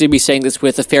seems to be saying this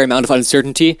with a fair amount of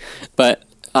uncertainty, but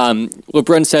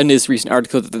LeBrun said in his recent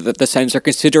article that the Sens are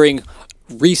considering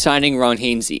re-signing Ron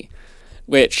Hainsey,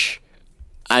 which,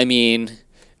 I mean,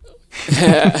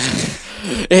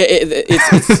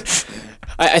 it's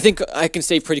I think I can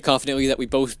say pretty confidently that we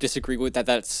both disagree with that.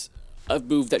 That's a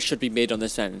move that should be made on the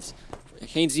Sens.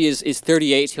 Hainsey is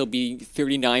 38. He'll be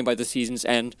 39 by the season's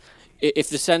end. If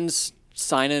the Sens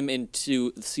sign him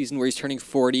into the season where he's turning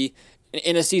 40,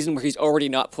 in a season where he's already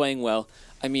not playing well,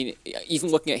 I mean, even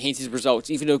looking at Hainsey's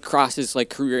results, even though across his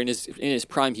career in his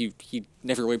prime, he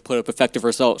never really put up effective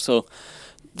results. So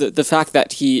the fact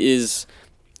that he is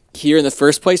here in the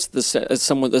first place, as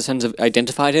someone the Sens have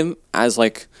identified him as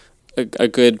like a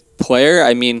good player.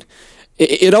 I mean,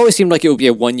 it always seemed like it would be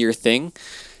a 1-year thing,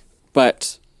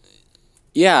 but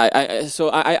yeah,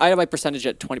 I have my percentage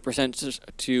at 20%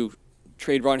 to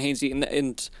trade Ron Hainsey,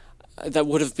 and that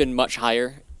would have been much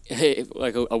higher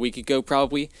like a week ago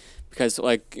probably, because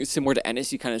like similar to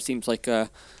Ennis, he kind of seems like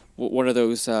one of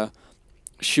those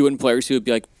shoe-in players who would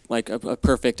be like a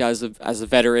perfect as a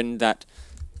veteran that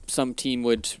some team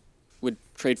would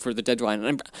trade for the deadline.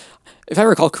 And if I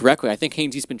recall correctly, I think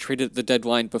Hainsey's been traded at the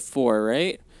deadline before,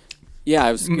 right?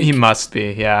 Yeah, he must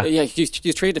be. Yeah. Yeah, he was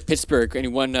traded to Pittsburgh, and he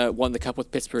won the cup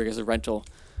with Pittsburgh as a rental.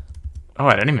 Oh,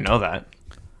 I didn't even know that.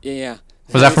 Yeah.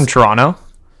 Was that from Toronto?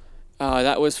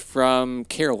 That was from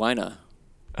Carolina.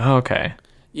 Oh, okay.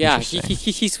 Yeah,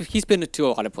 he's been to a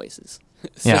lot of places.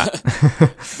 Yeah.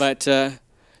 But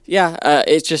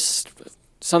it's just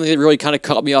something that really kind of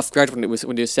caught me off guard when it was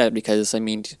said, because I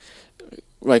mean,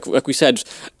 like we said,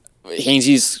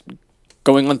 Hainsey's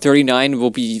going on 39,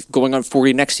 will be going on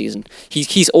 40 next season.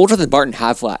 He's older than Martin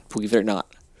Havlat, believe it or not.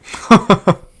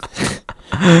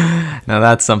 Now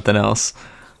that's something else,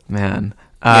 man.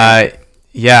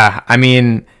 Yeah, I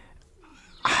mean,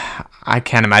 I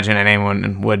can't imagine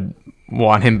anyone would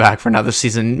want him back for another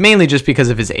season, mainly just because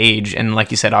of his age, and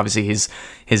like you said, obviously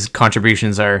his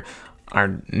contributions are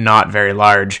not very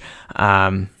large.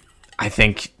 I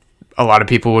think a lot of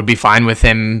people would be fine with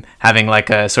him having like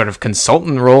a sort of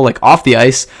consultant role, like off the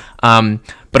ice,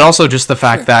 but also just the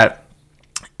fact that,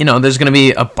 you know, there's going to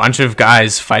be a bunch of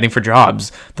guys fighting for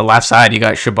jobs. The left side, you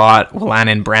got Chabot,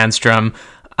 Wolanin, Brandstrom.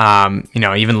 You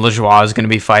know, even Lajoie is going to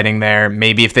be fighting there.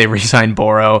 Maybe if they re-sign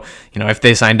Boro, you know, if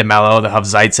they sign DeMello, they'll have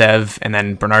Zaitsev, and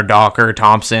then Bernard Docker,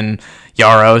 Thompson,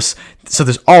 Yaros. So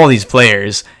there's all these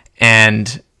players,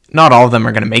 and not all of them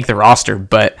are going to make the roster,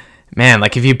 but man,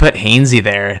 like if you put Hainsey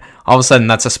there, all of a sudden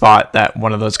that's a spot that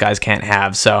one of those guys can't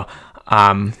have. So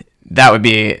that would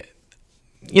be,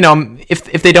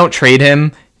 if they don't trade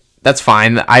him, that's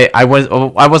fine. I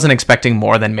wasn't expecting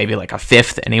more than maybe like a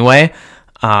fifth anyway.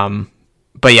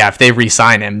 But yeah, if they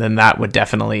re-sign him, then that would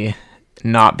definitely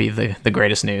not be the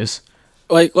greatest news.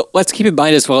 Like, let's keep in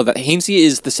mind as well that Hainsey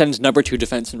is the Sens' number 2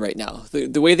 defenseman right now.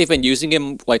 The way they've been using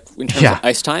him, like in terms of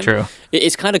ice time, true.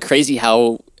 It's kind of crazy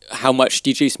how much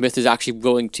DJ Smith is actually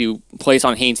willing to place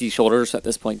on Hainsey's shoulders at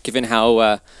this point, given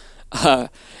how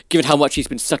much he's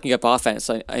been sucking up offense.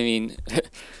 I mean,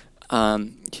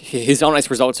 his on-ice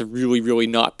results have really, really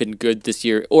not been good this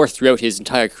year or throughout his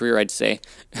entire career, I'd say.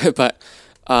 But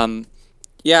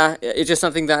yeah, it's just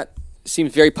something that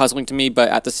seems very puzzling to me. But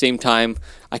at the same time,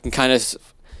 I can kind of,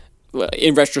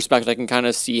 in retrospect, I can kind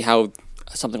of see how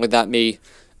something like that may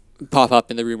pop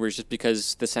up in the rumors, just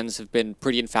because the Sens have been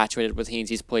pretty infatuated with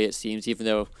Hainsey's play, it seems, even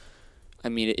though, I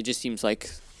mean, it just seems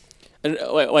like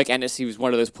Ennis, he was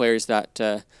one of those players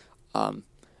that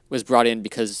was brought in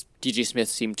because DJ Smith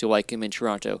seemed to like him in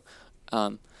Toronto.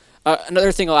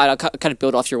 Another thing I'll kind of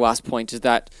build off your last point is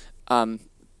that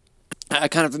I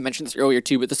kind of mentioned this earlier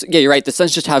too, but you're right. The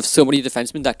Suns just have so many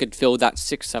defensemen that could fill that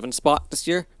 6-7 spot this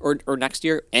year or next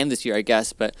year and this year, I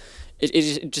guess. But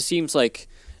it just seems like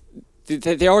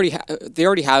they already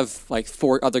have like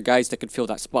 4 other guys that could fill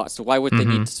that spot. So why would they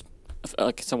need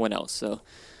like someone else? So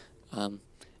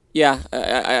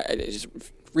just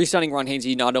re-signing Ron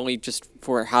Hainsey, not only just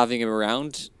for having him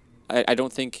around, I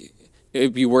don't think it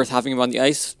would be worth having him on the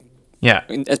ice. Yeah,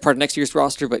 as part of next year's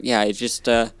roster. But yeah, it just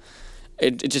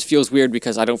feels weird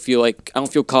because I don't feel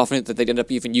confident that they'd end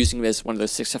up even using him as one of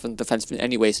those 6-7 defensemen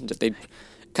anyways, and that they'd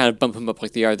kind of bump him up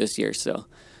like they are this year. So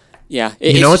yeah,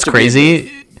 you know what's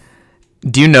crazy?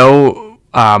 Do you know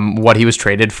what he was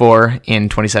traded for in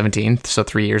 2017? So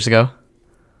 3 years ago.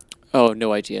 Oh,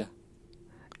 no idea.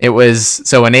 It was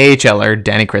an AHLer,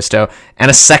 Danny Cristo,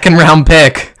 and a 2nd-round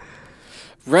pick.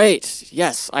 Right.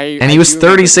 Yes. And he was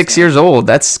 36 years old.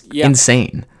 That's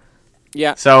insane.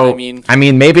 Yeah. So I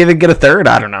mean, maybe they get a 3rd.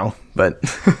 I don't know, but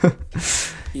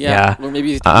yeah. Or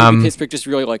maybe Pittsburgh just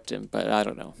really liked him, but I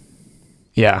don't know.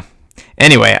 Yeah.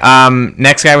 Anyway,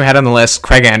 next guy we had on the list,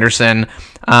 Craig Anderson.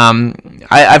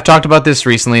 I've talked about this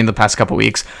recently in the past couple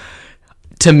weeks.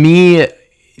 To me, it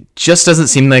just doesn't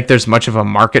seem like there's much of a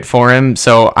market for him.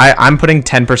 So I'm putting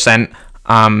 10%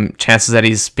 chances that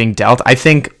he's being dealt. I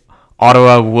think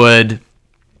Ottawa would,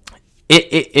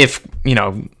 if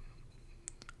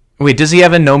wait, does he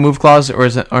have a no move clause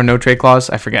or no trade clause?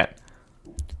 I forget.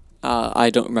 I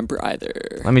don't remember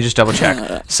either. Let me just double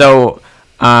check. So,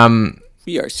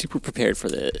 we are super prepared for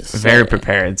this. Very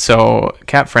prepared. So,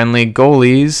 cap friendly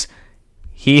goalies,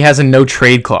 he has a no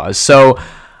trade clause. So,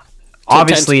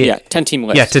 obviously, 10 team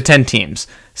list. Yeah, to 10 teams.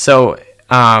 So,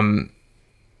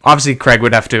 obviously, Craig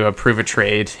would have to approve a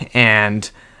trade, and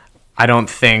I don't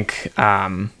think.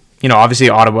 Obviously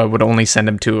Ottawa would only send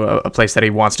him to a place that he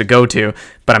wants to go to,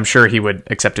 but I'm sure he would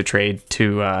accept a trade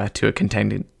to a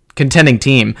contending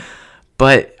team.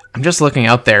 But I'm just looking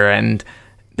out there, and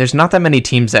there's not that many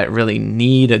teams that really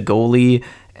need a goalie.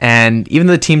 And even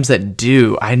the teams that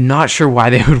do, I'm not sure why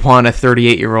they would want a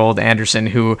 38-year-old Anderson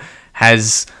who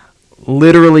has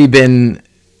literally been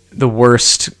the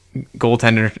worst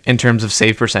goaltender in terms of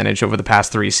save percentage over the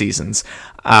past 3 seasons.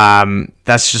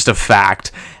 That's just a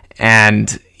fact.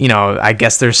 And, I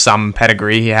guess there's some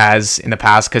pedigree he has in the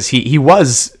past because he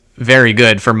was very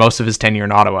good for most of his tenure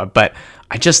in Ottawa. But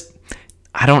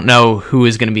I don't know who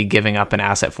is going to be giving up an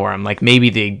asset for him. Like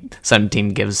maybe the Sun team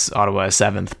gives Ottawa a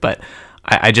 7th, but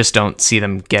I just don't see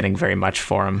them getting very much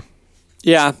for him.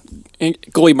 Yeah, and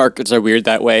goalie markets are weird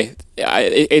that way.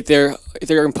 They're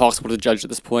impossible to judge at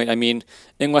this point. I mean,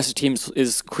 unless a team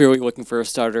is clearly looking for a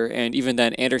starter, and even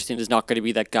then, Anderson is not going to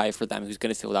be that guy for them who's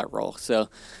going to fill that role. So,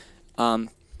 I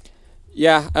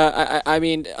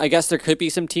mean, I guess there could be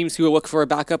some teams who will look for a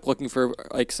backup, looking for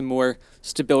like some more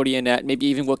stability in net, maybe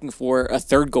even looking for a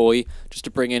 3rd goalie just to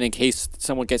bring in case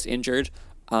someone gets injured.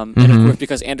 And of course,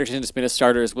 because Anderson has been a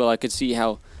starter as well, I could see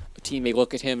how a team may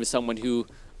look at him as someone who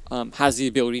has the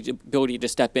ability to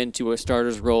step into a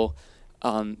starter's role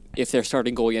if their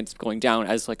starting goalie ends up going down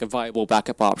as like a viable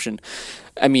backup option.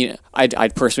 I mean,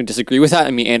 I'd personally disagree with that.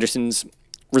 I mean, Anderson's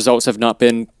results have not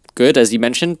been good, as you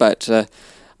mentioned, but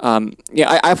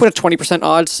I put a 20%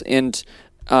 odds, and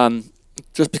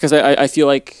just because I feel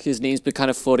like his name's been kind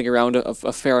of floating around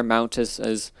a fair amount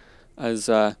as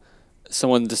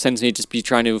someone the Sens may just be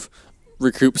trying to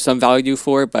recoup some value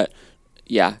for, but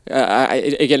yeah,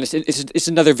 again, it's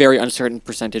another very uncertain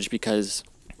percentage because,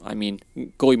 I mean,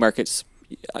 goalie markets,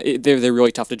 they're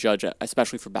really tough to judge,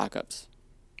 especially for backups.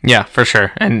 Yeah, for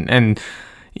sure. And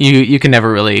you can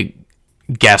never really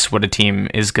guess what a team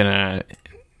is gonna,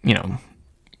 you know,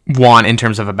 want in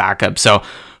terms of a backup. So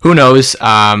who knows?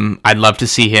 I'd love to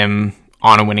see him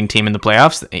on a winning team in the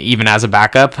playoffs, even as a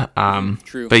backup.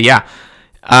 True. But yeah,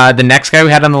 the next guy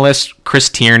we had on the list, Chris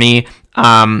Tierney.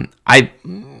 I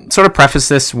sort of preface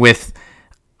this with,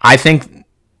 I think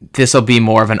this will be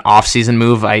more of an off-season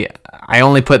move. I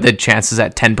only put the chances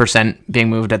at 10% being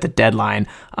moved at the deadline.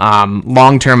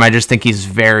 Long term, I just think he's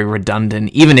very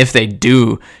redundant. Even if they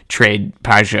do trade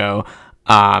Pajot,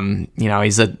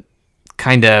 he's a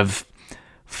kind of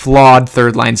flawed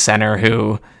third line center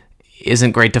who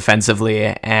isn't great defensively,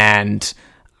 and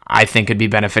I think it'd be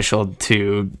beneficial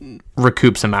to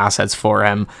recoup some assets for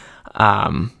him.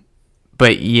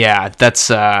 But yeah, that's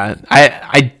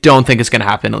I don't think it's going to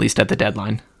happen, at least at the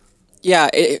deadline. Yeah,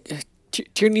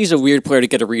 Tierney's a weird player to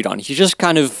get a read on. He's just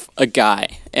kind of a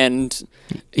guy, and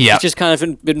he's just kind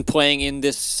of been playing in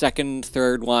this second,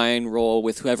 third line role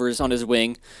with whoever's on his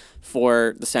wing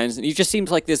for the Sens, and he just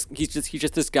seems like this. He's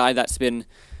just this guy that's been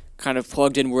kind of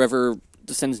plugged in wherever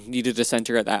the Sens needed a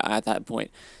center at that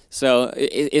point. So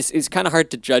it's kind of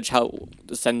hard to judge how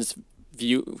the Sens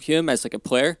view him as like a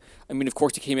player. I mean, of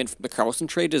course, he came in from the Carlson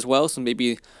trade as well, so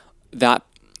maybe that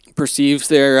perceives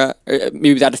their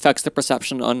maybe that affects the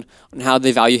perception on how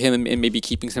they value him, and maybe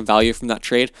keeping some value from that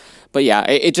trade. But yeah,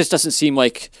 it just doesn't seem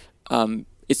like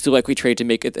it's the likely trade to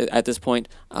make it at this point.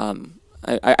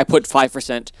 I put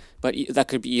 5%, but that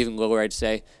could be even lower, I'd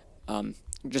say.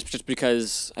 Just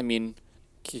because, I mean,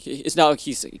 it's not like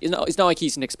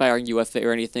he's an expiring UFA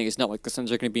or anything. It's not like the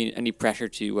Suns are going to be in any pressure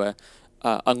to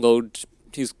unload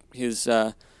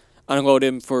unload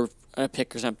him for a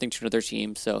pick or something to another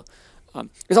team. So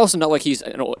it's also not like he's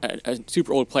a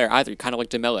super old player either. Kind of like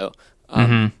DeMello.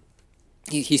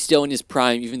 He's still in his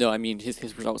prime, even though, I mean,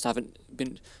 his results haven't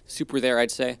been super there,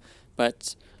 I'd say.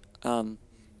 But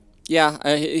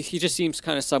he just seems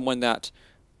kind of someone that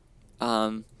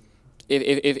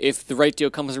if the right deal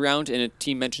comes around and a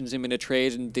team mentions him in a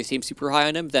trade and they seem super high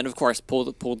on him, then of course pull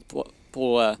the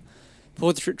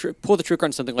trigger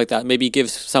on something like that. Maybe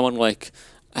gives someone like,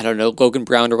 I don't know, Logan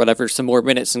Brown or whatever some more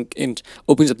minutes and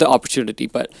opens up the opportunity.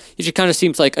 But he just kind of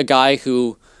seems like a guy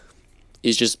who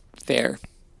is just there.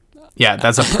 Yeah,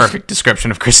 that's a perfect description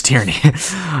of Chris Tierney. Do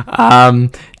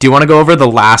you want to go over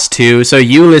the last two? So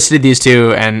you listed these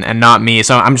two and not me.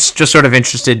 So I'm just sort of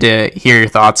interested to hear your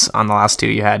thoughts on the last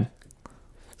two you had.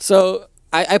 So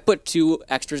I put two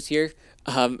extras here,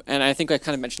 and I think I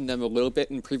kind of mentioned them a little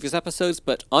bit in previous episodes,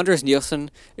 but Anders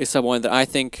Nielsen is someone that I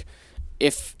think I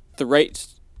feel like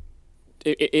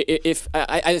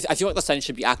the Sens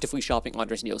should be actively shopping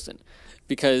Anders Nielsen,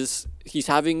 because he's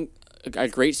having a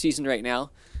great season right now,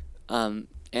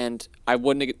 and I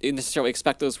wouldn't necessarily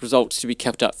expect those results to be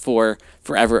kept up for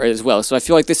forever as well. So I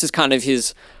feel like this is kind of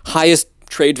his highest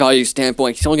trade value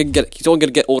standpoint. He's only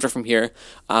gonna get older from here.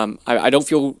 I don't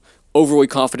feel overly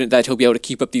confident that he'll be able to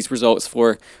keep up these results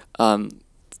for as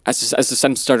the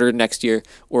Sens starter next year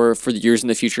or for the years in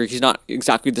the future. He's not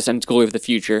exactly the Sens goalie of the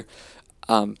future.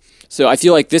 So I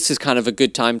feel like this is kind of a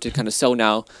good time to kind of sell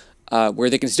now, where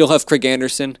they can still have Craig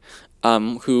Anderson,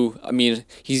 who, I mean,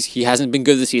 he hasn't been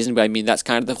good this season, but I mean, that's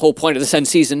kind of the whole point of the Sens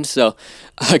season. So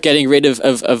getting rid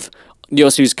of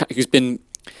Nielsen,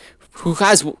 who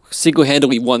has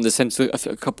single-handedly won the Sens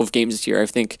a couple of games this year, I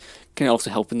think can also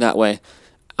help in that way.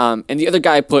 And the other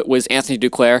guy I put was Anthony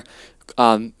Duclair.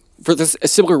 For a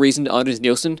similar reason to Anders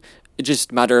Nielsen, it's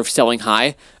just a matter of selling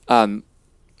high.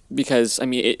 Because, I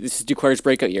mean, this is Duclair's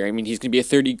breakout year. I mean, he's going to be a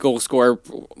 30-goal scorer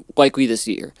likely this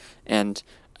year, and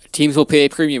teams will pay a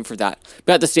premium for that.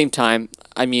 But at the same time,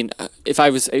 I mean, if I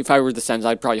were the Sens,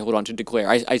 I'd probably hold on to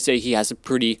Duclair. I'd say he has a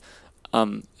pretty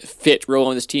fit role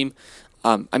on this team.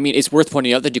 I mean, it's worth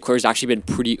pointing out that Duclair's actually been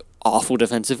pretty awful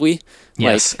defensively.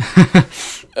 Yes.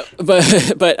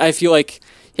 But I feel like,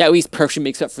 yeah, at least Pershing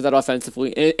makes up for that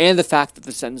offensively, and the fact that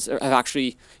the Sens have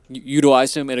actually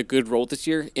utilized him in a good role this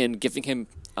year in giving him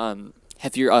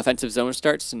heavier offensive zone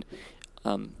starts, and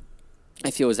I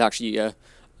feel is actually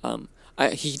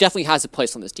he definitely has a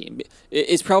place on this team.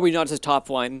 It's probably not a top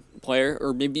line player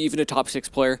or maybe even a top 6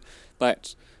 player,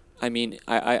 but I mean,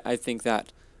 I think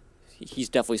that he's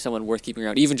definitely someone worth keeping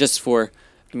around, even just for.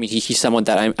 I mean, he's someone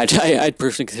that I'd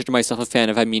personally consider myself a fan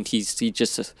of. I mean, he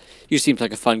just seems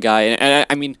like a fun guy, and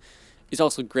I mean, it's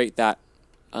also great that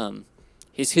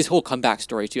his whole comeback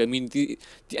story too. I mean, the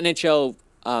NHL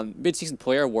mid-season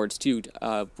player awards too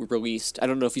were released. I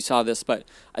don't know if you saw this, but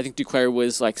I think Duclair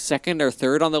was like second or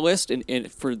third on the list in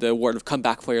for the award of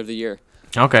comeback player of the year.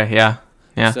 Okay, yeah.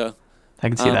 So I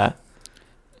can see that.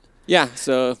 Yeah,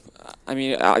 so I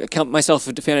mean, I count myself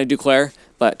a fan of Duclair,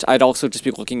 but I'd also just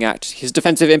be looking at his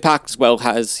defensive impact as well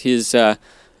as his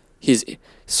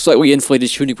slightly inflated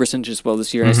shooting percentage as well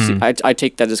this year. Mm-hmm. I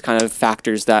take that as kind of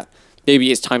factors that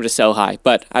maybe it's time to sell high,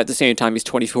 but at the same time, he's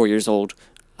 24 years old.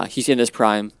 He's in his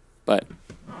prime, but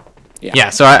yeah. Yeah,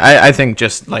 so I think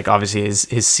just like obviously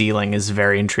his ceiling is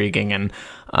very intriguing, and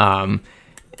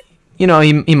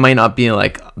he might not be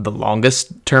like the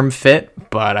longest term fit,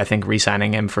 but I think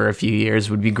re-signing him for a few years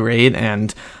would be great.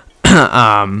 And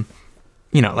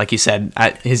like you said,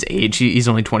 at his age, he's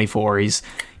only 24. He's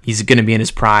going to be in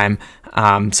his prime.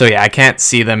 So yeah, I can't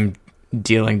see them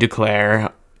dealing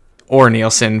Duclair or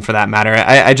Nielsen for that matter.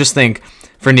 I just think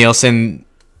for Nielsen,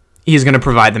 he's going to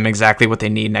provide them exactly what they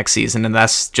need next season, and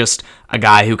that's just a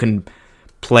guy who can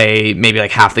play maybe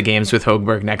like half the games with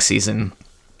Högberg next season.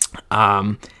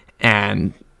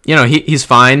 And he's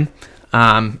fine.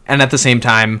 And at the same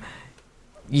time,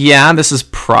 yeah, this is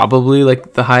probably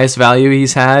like the highest value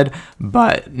he's had,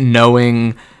 but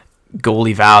knowing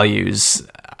goalie values,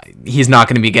 he's not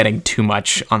going to be getting too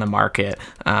much on the market.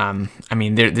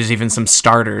 There's even some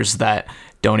starters that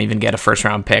don't even get a first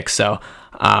round pick. So,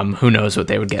 who knows what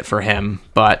they would get for him.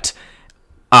 But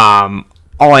all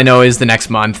I know is the next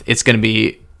month it's going to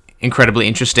be incredibly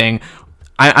interesting.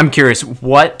 I'm curious,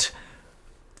 what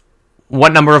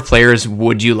number of players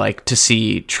would you like to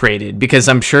see traded? Because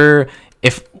I'm sure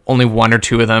if only one or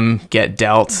two of them get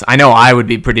dealt, I know I would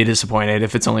be pretty disappointed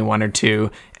if it's only one or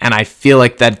two, and I feel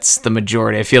like that's the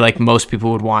majority. I feel like most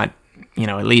people would want,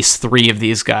 at least three of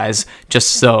these guys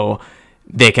just so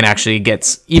they can actually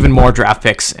get even more draft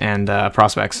picks and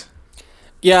prospects.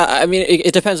 Yeah, I mean,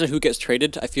 it depends on who gets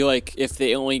traded. I feel like if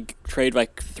they only trade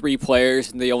like three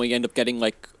players and they only end up getting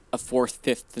like a 4th,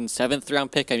 5th, and 7th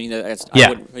round pick, I mean,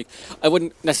 Yeah. I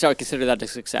wouldn't necessarily consider that a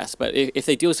success. But if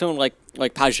they deal with someone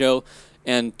like Pajot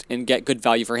and get good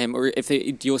value for him, or if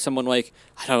they deal with someone like,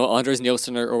 I don't know, Anders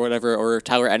Nielsen or whatever, or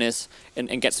Tyler Ennis,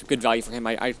 and get some good value for him,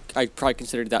 I probably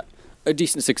consider that a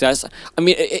decent success. I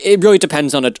mean, it really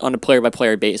depends on a player by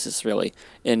player basis, really,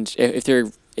 and if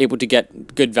they're able to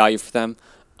get good value for them.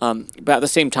 But at the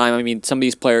same time, I mean, some of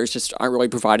these players just aren't really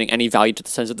providing any value to the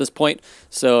Sens at this point.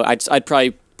 So I'd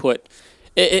probably put,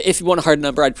 if you want a hard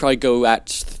number, I'd probably go at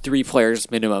 3 players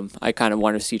minimum. I kind of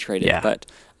want to see traded. Yeah. But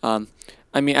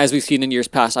I mean, as we've seen in years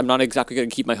past, I'm not exactly going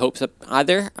to keep my hopes up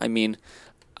either. I mean,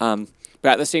 but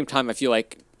at the same time, I feel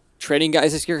like trading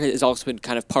guys this year has also been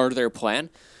kind of part of their plan.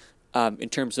 In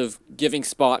terms of giving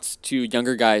spots to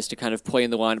younger guys to kind of play in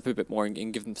the lineup a bit more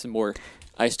and give them some more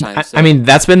ice time. So. I mean,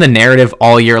 that's been the narrative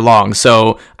all year long.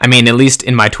 So, I mean, at least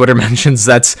in my Twitter mentions,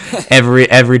 that's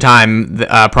every time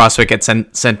the prospect gets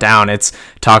sent down, it's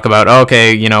talk about,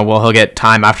 he'll get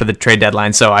time after the trade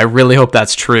deadline. So I really hope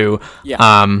that's true.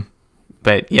 Yeah.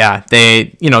 But yeah,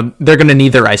 they're going to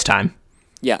need their ice time.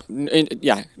 Yeah,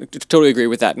 totally agree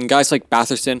with that. And guys like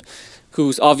Batherson,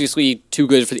 who's obviously too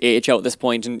good for the AHL at this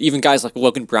point, and even guys like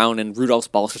Logan Brown and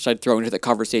Rudolph Balcers I'd throw into the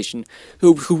conversation,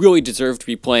 who really deserve to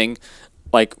be playing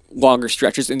like longer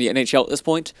stretches in the NHL at this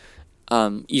point.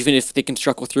 Even if they can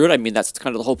struggle through it, I mean, that's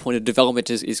kind of the whole point of development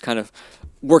is kind of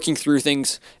working through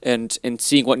things and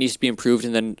seeing what needs to be improved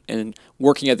and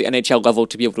working at the NHL level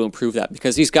to be able to improve that,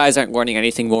 because these guys aren't learning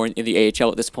anything more in the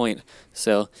AHL at this point.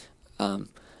 So,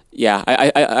 yeah,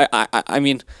 I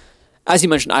mean, as you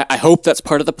mentioned, I hope that's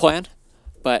part of the plan,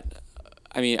 but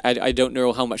I mean, I don't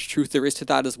know how much truth there is to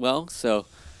that as well. So,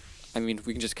 I mean,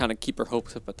 we can just kind of keep our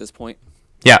hopes up at this point.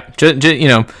 Yeah,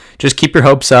 just keep your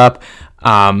hopes up.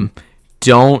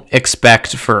 Don't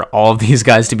expect for all of these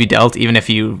guys to be dealt, even if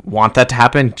you want that to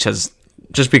happen, just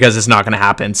because it's not going to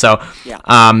happen. So,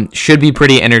 yeah. Should be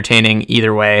pretty entertaining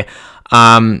either way.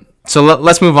 So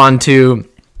let's move on to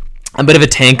a bit of a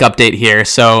tank update here.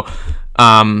 So,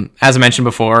 as I mentioned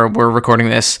before, we're recording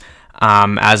this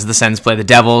as the Sens play the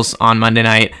Devils on Monday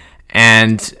night,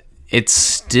 and it is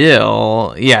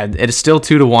still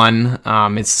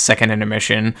 2-1. It's second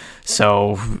intermission,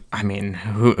 so I mean,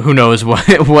 who knows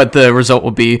what the result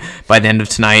will be by the end of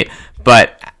tonight.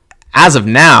 But as of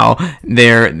now,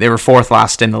 they were 4th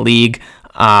last in the league,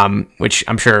 which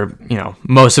I'm sure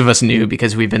most of us knew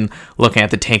because we've been looking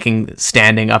at the tanking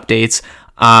standing updates.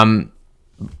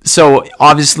 So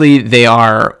obviously they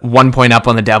are 1 point up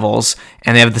on the Devils,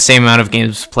 and they have the same amount of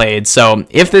games played. So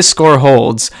if this score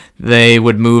holds, they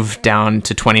would move down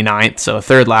to 29th, so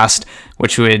 3rd last,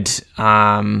 which would,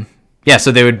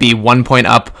 so they would be 1 point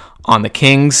up on the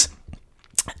Kings,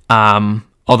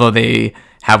 although they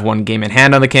have 1 game in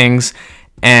hand on the Kings,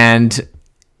 and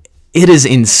it is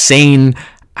insane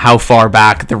how far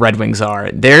back the Red Wings are.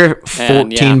 They're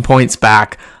 14 points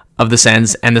back of the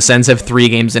Sens, and the Sens have 3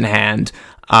 games in hand.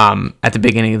 at the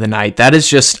beginning of the night. That is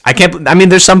just, I mean,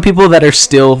 there's some people that are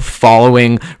still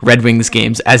following Red Wings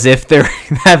games as if they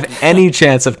have any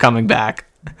chance of coming back.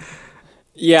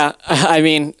 Yeah, I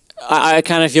mean, I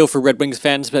kind of feel for Red Wings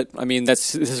fans, but I mean,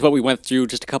 this is what we went through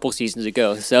just a couple seasons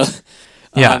ago. So,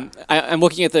 yeah, I'm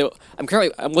looking at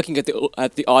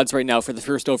the odds right now for the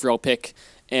first overall pick,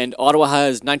 and Ottawa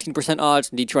has 19% odds,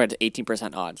 and Detroit has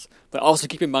 18% odds. But also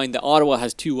keep in mind that Ottawa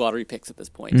has 2 lottery picks at this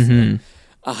point.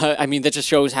 Mm-hmm. So, I mean, that just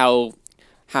shows how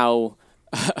how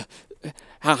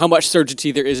much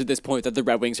certainty there is at this point that the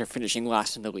Red Wings are finishing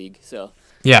last in the league. So,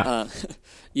 yeah,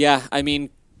 yeah. I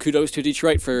mean, kudos to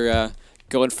Detroit for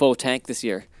going full tank this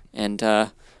year, and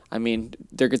I mean,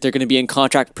 they're going to be in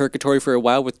contract purgatory for a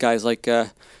while with guys like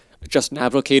Justin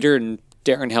Abdelkader and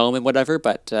Darren Helm and whatever.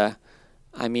 But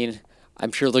I mean,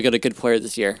 I'm sure they'll get a good player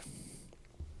this year.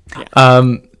 Yeah.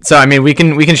 So I mean, we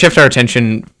can shift our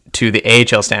attention to the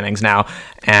AHL standings now,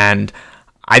 and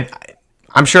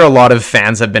I'm sure a lot of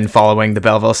fans have been following the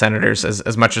Belleville Senators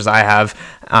as much as I have,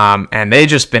 and they've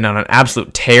just been on an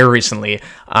absolute tear recently.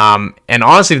 And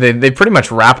honestly, they pretty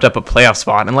much wrapped up a playoff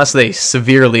spot unless they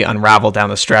severely unravel down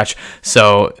the stretch.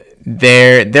 So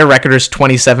their record is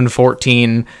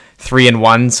 27-14,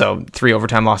 3-1, so 3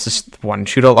 overtime losses, 1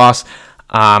 shootout loss.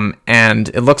 And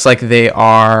it looks like they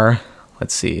are,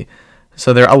 let's see,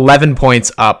 so they're 11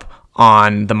 points up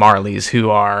on the Marlies,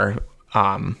 who are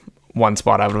 1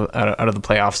 spot out of the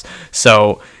playoffs.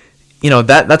 So, you know,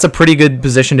 that's a pretty good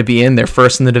position to be in. They're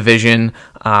first in the division,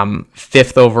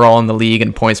 5th overall in the league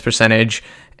in points percentage,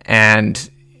 and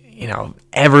you know,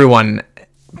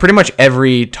 pretty much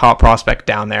every top prospect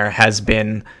down there has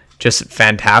been just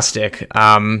fantastic. Do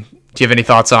you have any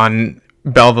thoughts on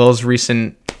Belleville's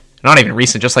recent? Not even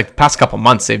recent, just like the past couple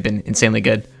months, they've been insanely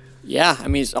good. Yeah, I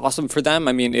mean, it's awesome for them.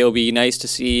 I mean, it'll be nice to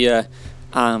see a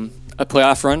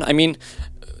playoff run. I mean,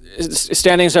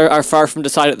 standings are far from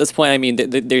decided at this point. I mean,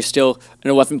 there's still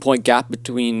an 11-point gap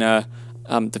between the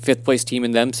 5th place team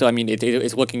and them. So, I mean,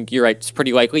 it's looking, you're right, it's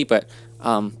pretty likely. But,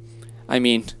 I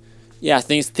mean, yeah,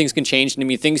 things can change. And, I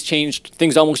mean,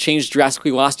 things almost changed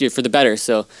drastically last year for the better.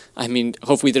 So, I mean,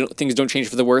 hopefully things don't change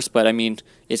for the worse. But, I mean,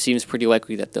 it seems pretty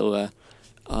likely that they'll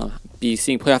be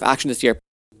seeing playoff action this year.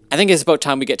 I think it's about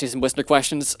time we get to some listener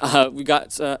questions. We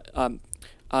got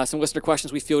some listener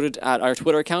questions we fielded at our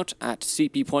Twitter account at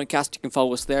CP Pointcast. You can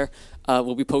follow us there.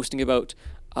 We'll be posting about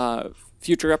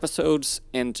future episodes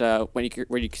and where you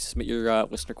can submit your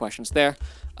listener questions there.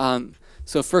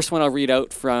 So first one I'll read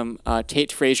out from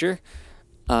Tate Frazier.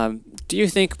 Do you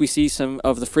think we see some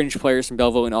of the fringe players from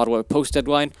Belleville and Ottawa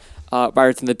post-deadline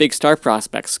rather than the big star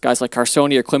prospects, guys like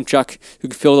Carsoni or Klimchuk, who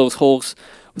can fill those holes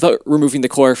without removing the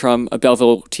core from a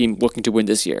Belleville team looking to win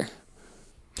this year?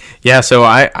 Yeah, so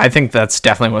I think that's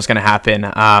definitely what's going to happen.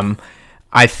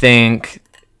 I think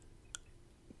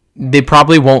they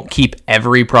probably won't keep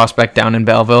every prospect down in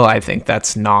Belleville. I think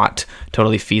that's not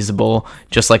totally feasible.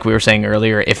 Just like we were saying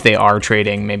earlier, if they are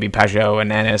trading maybe Pajot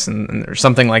and Ennis and or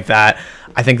something like that,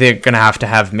 I think they're going to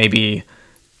have maybe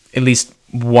at least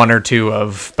 1 or 2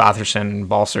 of Batherson,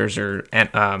 Balsers, or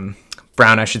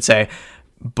Brown, I should say.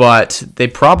 But they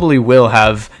probably will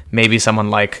have maybe someone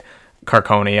like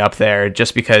Carconi up there,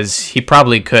 just because he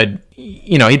probably could,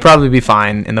 you know, he'd probably be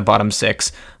fine in the bottom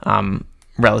 6,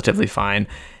 relatively fine.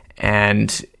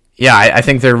 And yeah, I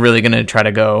think they're really going to try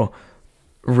to go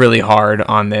really hard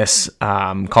on this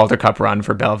Calder Cup run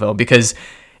for Belleville, because,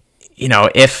 you know,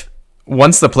 if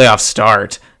once the playoffs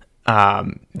start,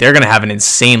 they're going to have an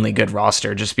insanely good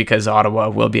roster, just because Ottawa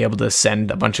will be able to send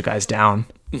a bunch of guys down.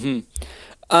 Mm-hmm.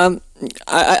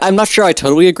 I'm not sure I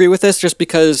totally agree with this, just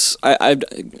because I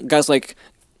guys like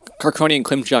Carconi and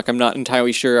Klimchuk, I'm not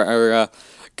entirely sure are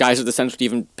guys of the Sens would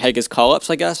even peg as call-ups,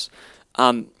 I guess.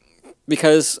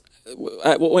 Because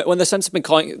when the Sens have been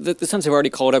calling, the Sens have already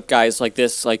called up guys like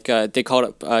this, like they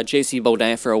called up J.C.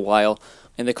 Baudin for a while,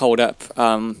 and they called up,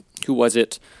 who was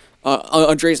it?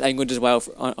 Andreas Englund as well,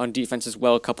 on defense as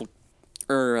well,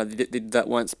 they did that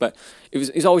once, but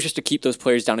it's always just to keep those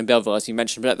players down in Belleville, as you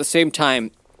mentioned. But at the same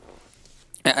time,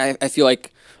 I feel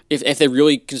like if they're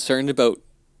really concerned about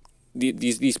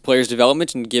these players'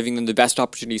 development and giving them the best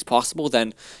opportunities possible,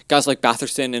 then guys like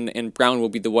Batherson and Brown will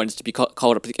be the ones to be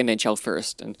called up to the NHL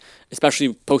first, and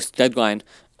especially post-deadline,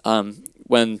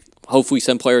 when hopefully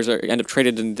some players end up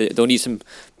traded and they'll need some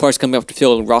players coming up to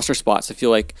fill roster spots. I feel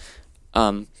like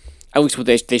at least what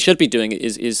they should be doing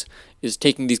is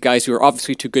taking these guys who are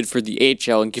obviously too good for the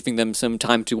AHL and giving them some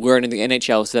time to learn in the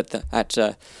NHL, so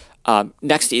that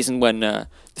next season, when the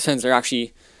Sens are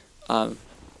actually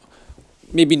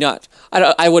maybe not,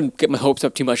 I wouldn't get my hopes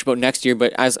up too much about next year,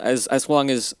 but as long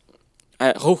as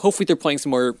hopefully they're playing some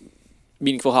more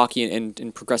meaningful hockey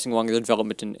and progressing along their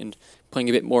development and playing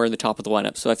a bit more in the top of the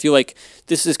lineup. So I feel like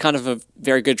this is kind of a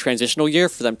very good transitional year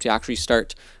for them to actually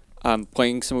start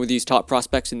playing some of these top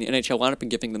prospects in the NHL lineup and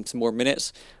giving them some more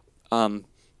minutes.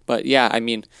 But yeah, I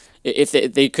mean, if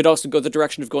they could also go the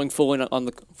direction of going full out on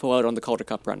the Calder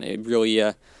Cup run, it really,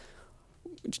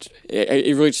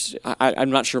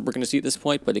 I'm not sure we're going to see at this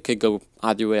point, but it could go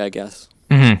either way, I guess.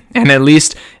 Mm-hmm. And at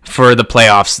least for the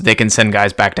playoffs, they can send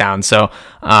guys back down. So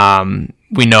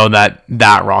we know that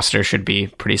roster should be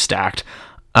pretty stacked.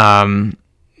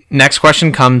 Next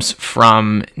question comes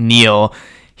from Neil.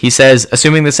 He says,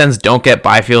 assuming the Sens don't get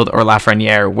Byfield or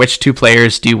Lafreniere, which two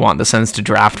players do you want the Sens to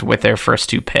draft with their first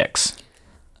two picks?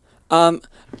 Okay.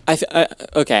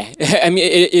 I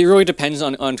mean, it really depends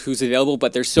on who's available,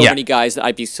 but there's so many guys that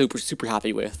I'd be super, super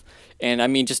happy with. And I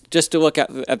mean, just to look at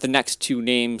the next two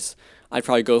names, I'd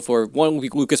probably go for one would be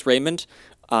Lucas Raymond,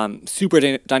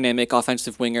 super dynamic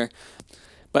offensive winger.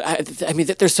 But I mean,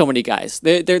 there's so many guys.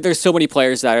 There's so many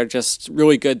players that are just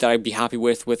really good that I'd be happy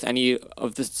with any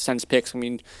of the Sens picks. I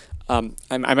mean, I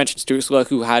mentioned Stützle,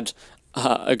 who had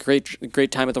a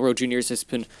great time at the World Juniors, has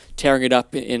been tearing it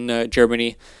up in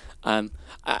Germany. I'm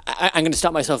going to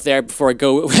stop myself there before I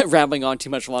go rambling on too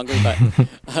much longer.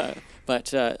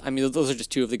 But I mean, those are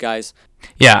just two of the guys.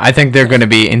 Yeah, I think they're going to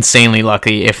be insanely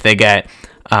lucky if they get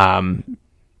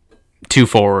two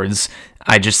forwards.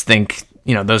 I just think,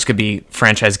 those could be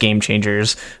franchise game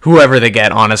changers. Whoever they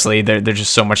get, honestly, there's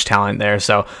just so much talent there.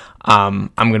 So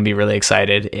I'm going to be really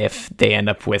excited if they end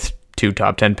up with two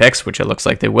top 10 picks, which it looks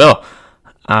like they will.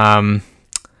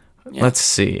 Let's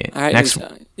see. Right, next. Do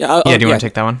you want to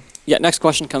take that one? Yeah, next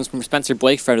question comes from Spencer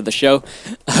Blake, friend of the show.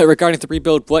 Regarding the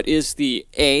rebuild, what is the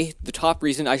top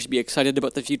reason I should be excited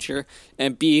about the future,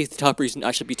 and B, the top reason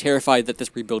I should be terrified that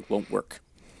this rebuild won't work?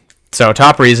 So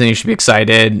top reason you should be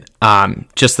excited,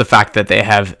 just the fact that they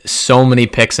have so many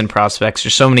picks and prospects,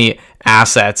 there's so many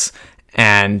assets,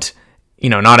 and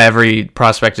not every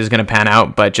prospect is going to pan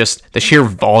out, but just the sheer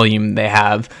volume they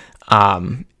have,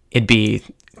 it'd be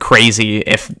crazy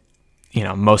if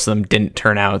most of them didn't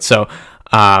turn out. So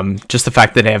just the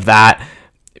fact that they have that,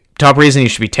 top reason you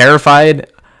should be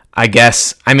terrified, I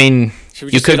guess. I mean,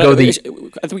 you could go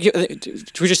should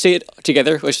we just say it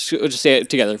together? Let's just say it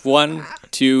together. 1,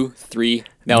 2, 3.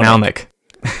 Melnyk.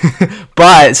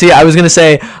 But see, I was gonna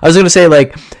say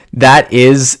like that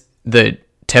is the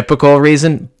typical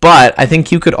reason, but I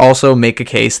think you could also make a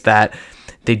case that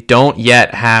they don't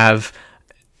yet have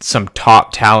some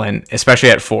top talent, especially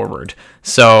at forward.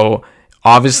 So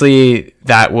obviously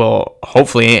that will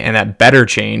hopefully, and that better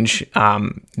change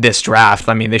this draft.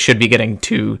 I mean, they should be getting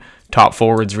two top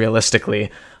forwards realistically,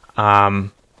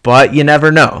 but you never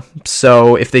know.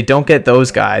 So if they don't get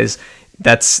those guys,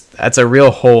 that's a real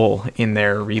hole in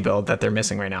their rebuild that they're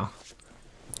missing right now.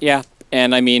 Yeah,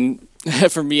 and I mean,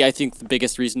 for me, I think the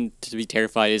biggest reason to be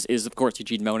terrified is of course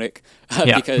Eugene Melnyk,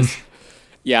 because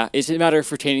it's a matter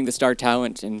of retaining the star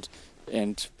talent, and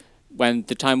when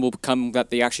the time will come that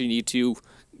they actually need to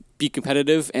be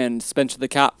competitive and spend to the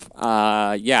cap,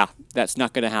 that's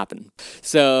not going to happen.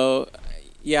 So,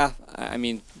 I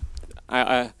mean,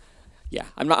 I'm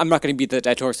not going to beat that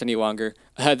dead horse any longer.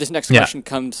 This next question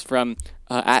comes from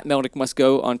at Melnyk Must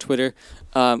Go on Twitter.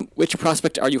 Which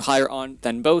prospect are you higher on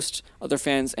than most other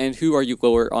fans, and who are you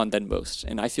lower on than most?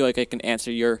 And I feel like I can answer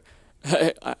your.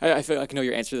 I feel like I know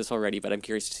your answer to this already, but I'm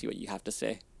curious to see what you have to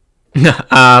say.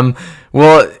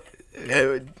 Well,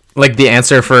 like the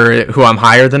answer for who I'm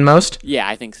higher than most? Yeah,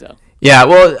 I think so. Yeah,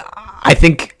 well, I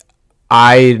think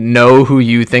I know who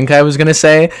you think I was gonna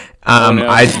say. No.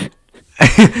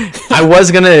 I was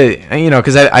gonna,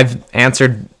 because I've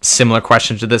answered similar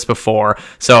questions to this before.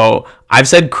 So I've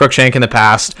said Crookshank in the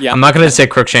past. Yep. I'm not gonna say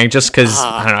Crookshank just because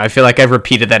I don't know. I feel like I've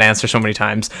repeated that answer so many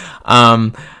times.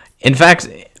 In fact,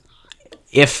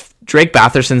 if Drake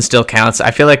Batherson still counts,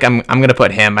 I feel like I'm gonna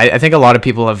put him. I think a lot of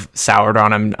people have soured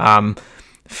on him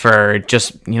for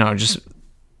just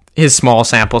his small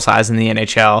sample size in the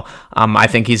NHL. I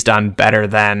think he's done better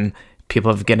than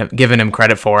people have given him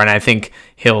credit for, and I think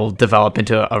he'll develop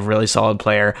into a really solid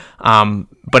player.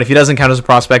 But if he doesn't count as a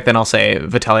prospect, then I'll say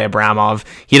Vitaly Abramov.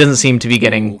 He doesn't seem to be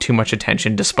getting too much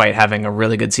attention despite having a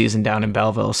really good season down in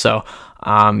Belleville. So,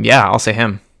 I'll say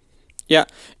him. Yeah,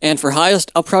 and for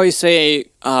highest, I'll probably say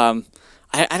I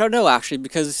don't know actually,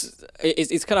 because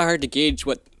it's kind of hard to gauge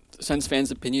what Sens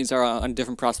fans' opinions are on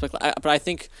different prospects. But I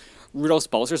think Rudolph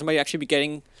Balcers might actually be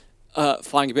getting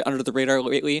flying a bit under the radar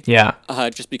lately. Yeah.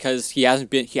 Just because he hasn't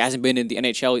been in the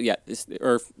NHL yet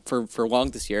for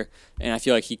long this year, and I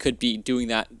feel like he could be doing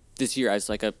that this year as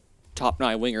like a top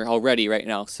 9 winger already right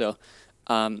now. So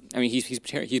I mean, he's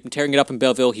been tearing it up in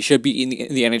Belleville. He should be in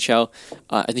the NHL.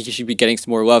 I think he should be getting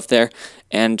some more love there.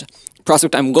 And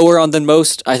prospect I'm lower on than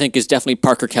most, I think, is definitely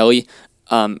Parker Kelly.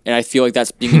 And I feel like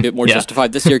that's being a bit more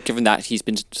justified this year, given that he's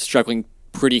been struggling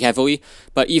pretty heavily.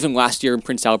 But even last year in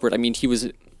Prince Albert, I mean, he's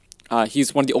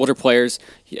one of the older players,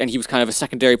 and he was kind of a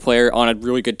secondary player on a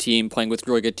really good team, playing with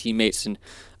really good teammates. And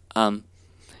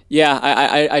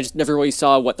I just never really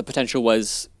saw what the potential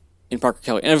was in Parker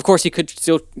Kelly. And of course, he could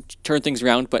still turn things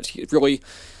around, but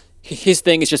his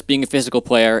thing is just being a physical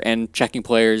player and checking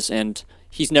players, and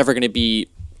he's never going to be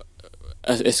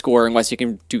a scorer unless he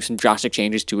can do some drastic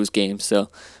changes to his game. So,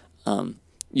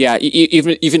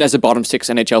 even as a bottom six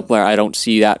NHL player, I don't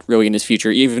see that really in his future.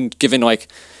 Even given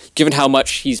how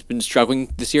much he's been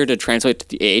struggling this year to translate to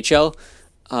the AHL,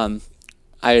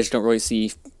 I just don't really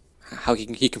see how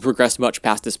he can progress much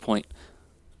past this point.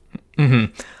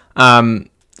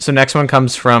 So next one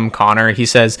comes from Connor. He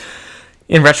says,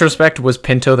 in retrospect, was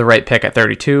Pinto the right pick at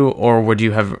 32, or would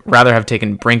you have rather have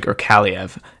taken Brink or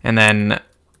Kaliev? And then,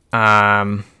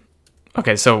 and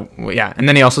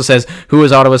then he also says, who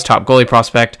is Ottawa's top goalie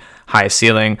prospect, highest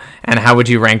ceiling, and how would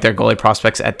you rank their goalie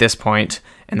prospects at this point?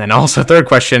 And then also third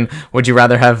question, would you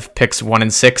rather have picks 1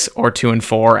 and 6 or 2 and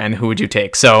 4, and who would you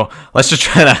take? So let's just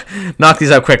try to knock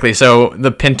these out quickly. So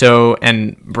the Pinto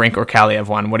and Brink or Kaliev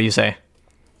one, what do you say?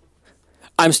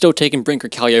 I'm still taking Brink or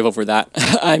Kaliev over that.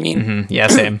 I mean, yeah,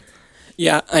 same.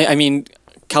 Yeah, I mean,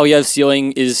 Kaliev's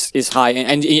ceiling is high,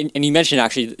 and you mentioned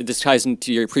actually this ties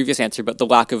into your previous answer, but the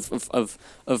lack of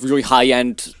really high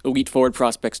end elite forward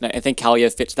prospects, and I think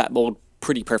Kaliev fits that mold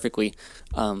pretty perfectly.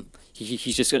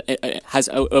 He's just has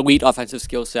a elite offensive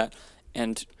skill set,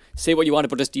 and say what you want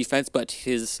about his defense, but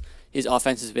his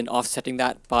offense has been offsetting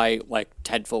that by like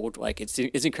tenfold. Like it's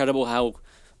incredible how.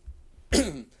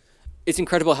 It's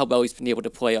incredible how well he's been able to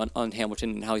play on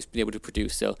Hamilton and how he's been able to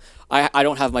produce. So I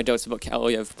don't have my doubts about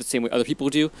Kaliev the same way other people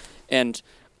do. And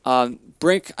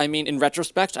Brink, I mean, in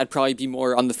retrospect, I'd probably be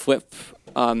more on the flip.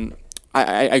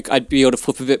 I'd be able to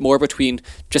flip a bit more between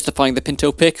justifying the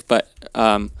Pinto pick, but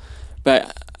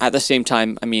at the same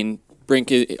time, I mean,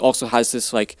 Brink also has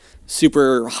this like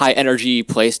super high energy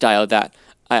play style that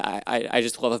I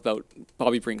just love about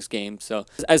Bobby Brink's game. So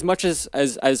as much as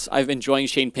I've enjoying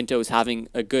Shane Pinto as having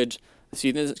a good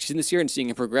season this year and seeing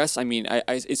him progress, I mean,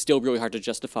 it's still really hard to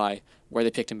justify where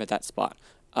they picked him at that spot.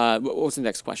 What was the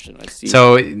next question? Let's see.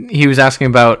 So he was asking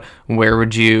about where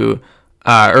would you,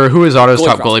 or who is Ottawa's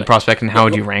top goalie prospect, and how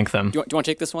would you rank them? Do you want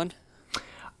to take this one?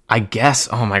 I guess.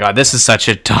 Oh my God, this is such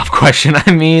a tough question.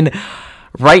 I mean,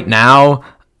 right now,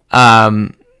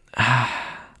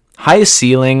 highest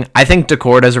ceiling, I think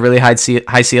Decord has a really high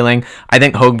ceiling. I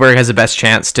think Högberg has the best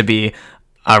chance to be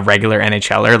a regular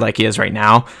NHLer like he is right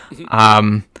now.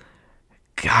 God,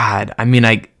 I mean,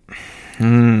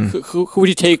 Who would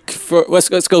you take for?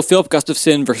 Let's go. Philip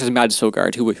Gustafsson versus Mads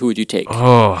Søgaard. Who would you take?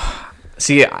 Oh,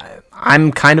 see,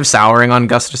 I'm kind of souring on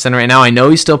Gustafsson right now. I know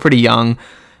he's still pretty young.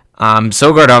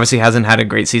 Søgaard obviously hasn't had a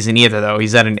great season either, though.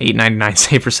 He's at an .899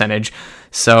 save percentage.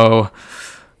 So,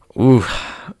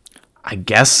 I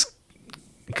guess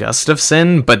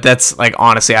Gustafsson, but that's like,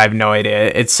 honestly, I have no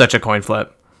idea. It's such a coin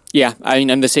flip. Yeah, I mean,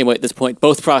 I'm the same way at this point.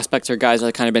 Both prospects are guys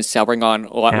I've kind of been souring on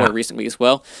a lot more recently as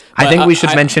well. But I think we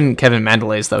should mention Kevin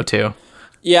Mandelays, though, too.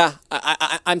 Yeah,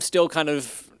 I'm still kind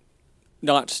of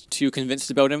not too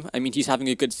convinced about him. I mean, he's having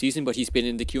a good season, but he's been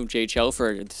in the QMJHL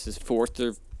for this is fourth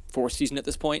season at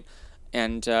this point,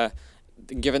 and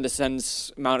given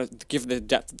the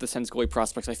depth of the Sens goalie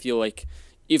prospects, I feel like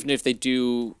even if they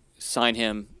do sign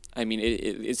him, I mean,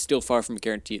 it's still far from a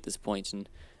guarantee at this point. And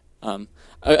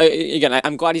again,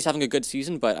 I'm glad he's having a good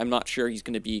season, but I'm not sure he's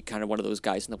going to be kind of one of those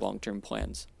guys in the long-term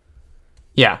plans.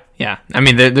 Yeah. I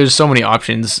mean, there's so many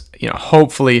options. You know,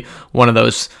 hopefully one of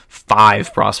those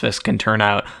 5 prospects can turn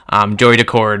out. Joey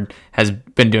Decord has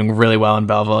been doing really well in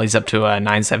Belleville. He's up to a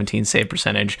 .917 save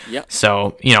percentage. Yep.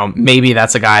 So, you know, maybe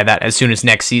that's a guy that as soon as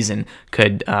next season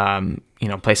could,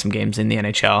 play some games in the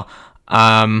NHL.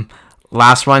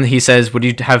 Last one, he says, would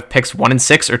you have picks 1 and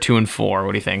 6 or 2 and 4?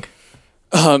 What do you think?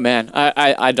 Oh man,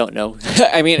 I don't know.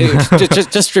 I mean,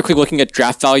 just strictly looking at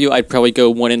draft value, I'd probably go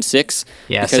 1 and 6.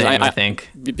 Yeah, same, I think.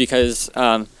 Because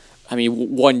I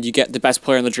mean, 1, you get the best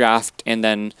player in the draft, and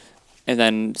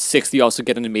then 6, you also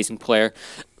get an amazing player.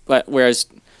 But whereas,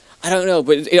 I don't know,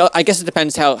 but I guess it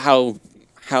depends how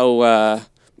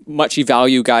much you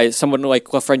value guys, someone like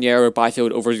Lafreniere or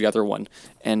Byfield over the other one,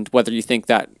 and whether you think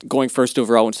that going first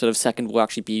overall instead of second will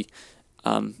actually be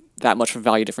that much of a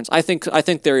value difference. I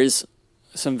think there is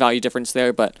some value difference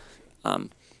there, but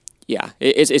yeah,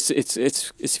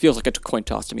 it feels like a coin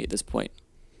toss to me at this point.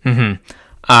 Mm-hmm.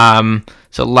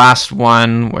 So last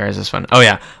one, where is this one? Oh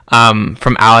yeah,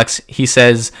 from Alex. He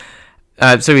says,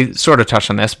 so we sort of touched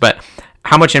on this, but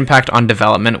how much impact on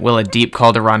development will a deep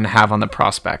call to run have on the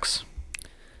prospects?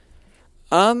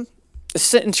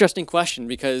 It's an interesting question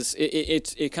because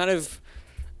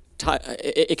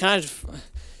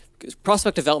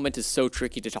prospect development is so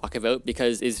tricky to talk about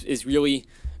because is really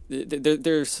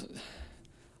there's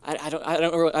I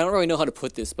don't really know how to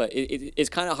put this, but it's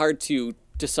kind of hard to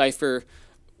decipher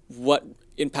what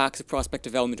impacts the prospect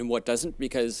development and what doesn't,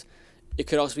 because it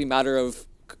could also be a matter of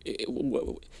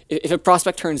if a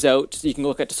prospect turns out, you can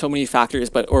look at so many factors,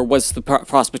 or was the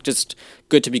prospect just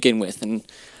good to begin with? And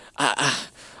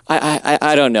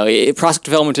I don't know. Prospect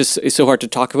development is so hard to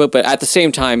talk about, but at the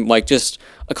same time, like, just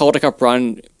a Calder Cup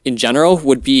run in general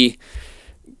would be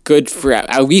good for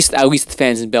at least the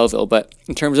fans in Belleville. But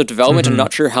in terms of development, I'm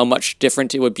not sure how much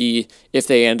different it would be if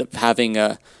they end up having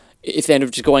if they end up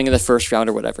just going in the first round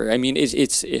or whatever. I mean, if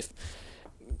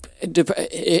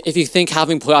you think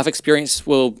having playoff experience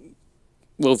will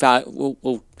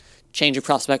change your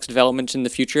prospects' development in the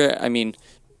future, I mean,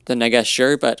 then I guess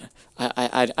sure. But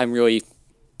I'm really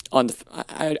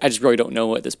I just really don't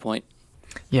know at this point.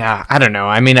 Yeah, I don't know.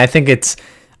 I mean, I think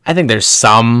there's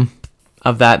some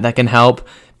of that can help.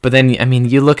 But then, I mean,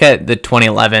 you look at the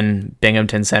 2011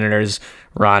 Binghamton Senators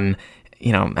run,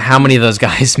 you know, how many of those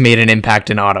guys made an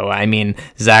impact in Ottawa? I mean,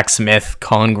 Zach Smith,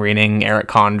 Colin Greening, Eric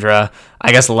Condra,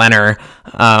 I guess Leonard,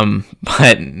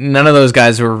 but none of those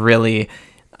guys were really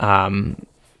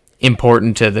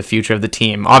important to the future of the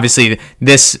team. Obviously,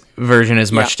 this version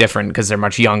is much different because they're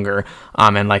much younger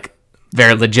and like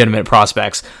very legitimate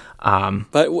prospects.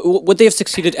 But would they have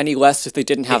succeeded any less if they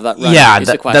didn't have that run? Yeah,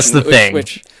 that's the thing.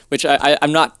 Which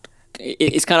I'm not.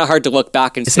 It's kind of hard to look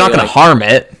back and. It's say, not going to harm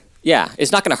it. Yeah,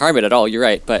 it's not going to harm it at all. You're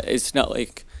right, but it's not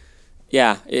like.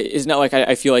 Yeah, it's not like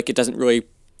I feel like it doesn't really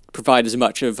provide as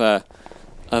much of a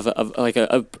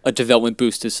development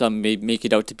boost as some may make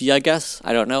it out to be. I guess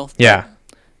I don't know. Yeah.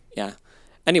 Yeah.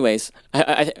 Anyways,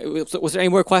 was there any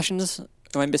more questions?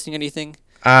 Am I missing anything?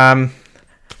 I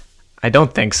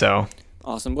don't think so.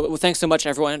 Awesome. Well, thanks so much,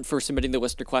 everyone, for submitting the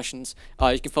listener questions.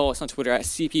 You can follow us on Twitter at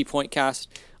CPPointcast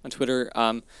on Twitter.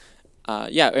 And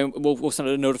we'll send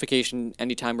a notification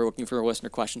anytime we're looking for listener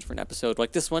questions for an episode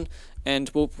like this one, and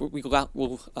we'll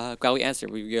gladly answer.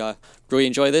 We really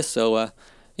enjoy this, so I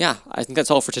think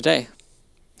that's all for today.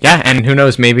 Yeah, and who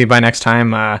knows, maybe by next time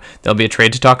there'll be a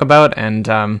trade to talk about, and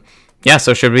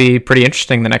so it should be pretty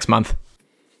interesting the next month.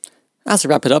 As to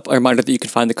wrap it up, a reminder that you can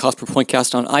find the Cost Per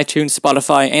Pointcast on iTunes,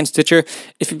 Spotify, and Stitcher.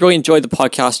 If you really enjoyed the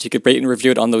podcast, you could rate and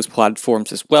review it on those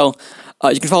platforms as well.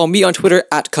 You can follow me on Twitter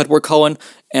at CudworthColin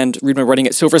and read my writing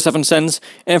at Silver7Sens.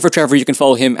 And for Trevor, you can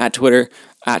follow him at Twitter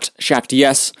at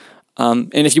ShackDS.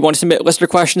 And if you want to submit listener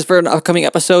questions for an upcoming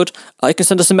episode, you can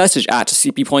send us a message at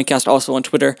CP Pointcast, also on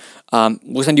Twitter.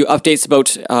 We'll send you updates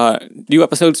about new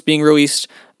episodes being released.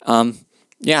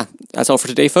 That's all for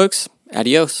today, folks.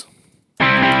 Adios.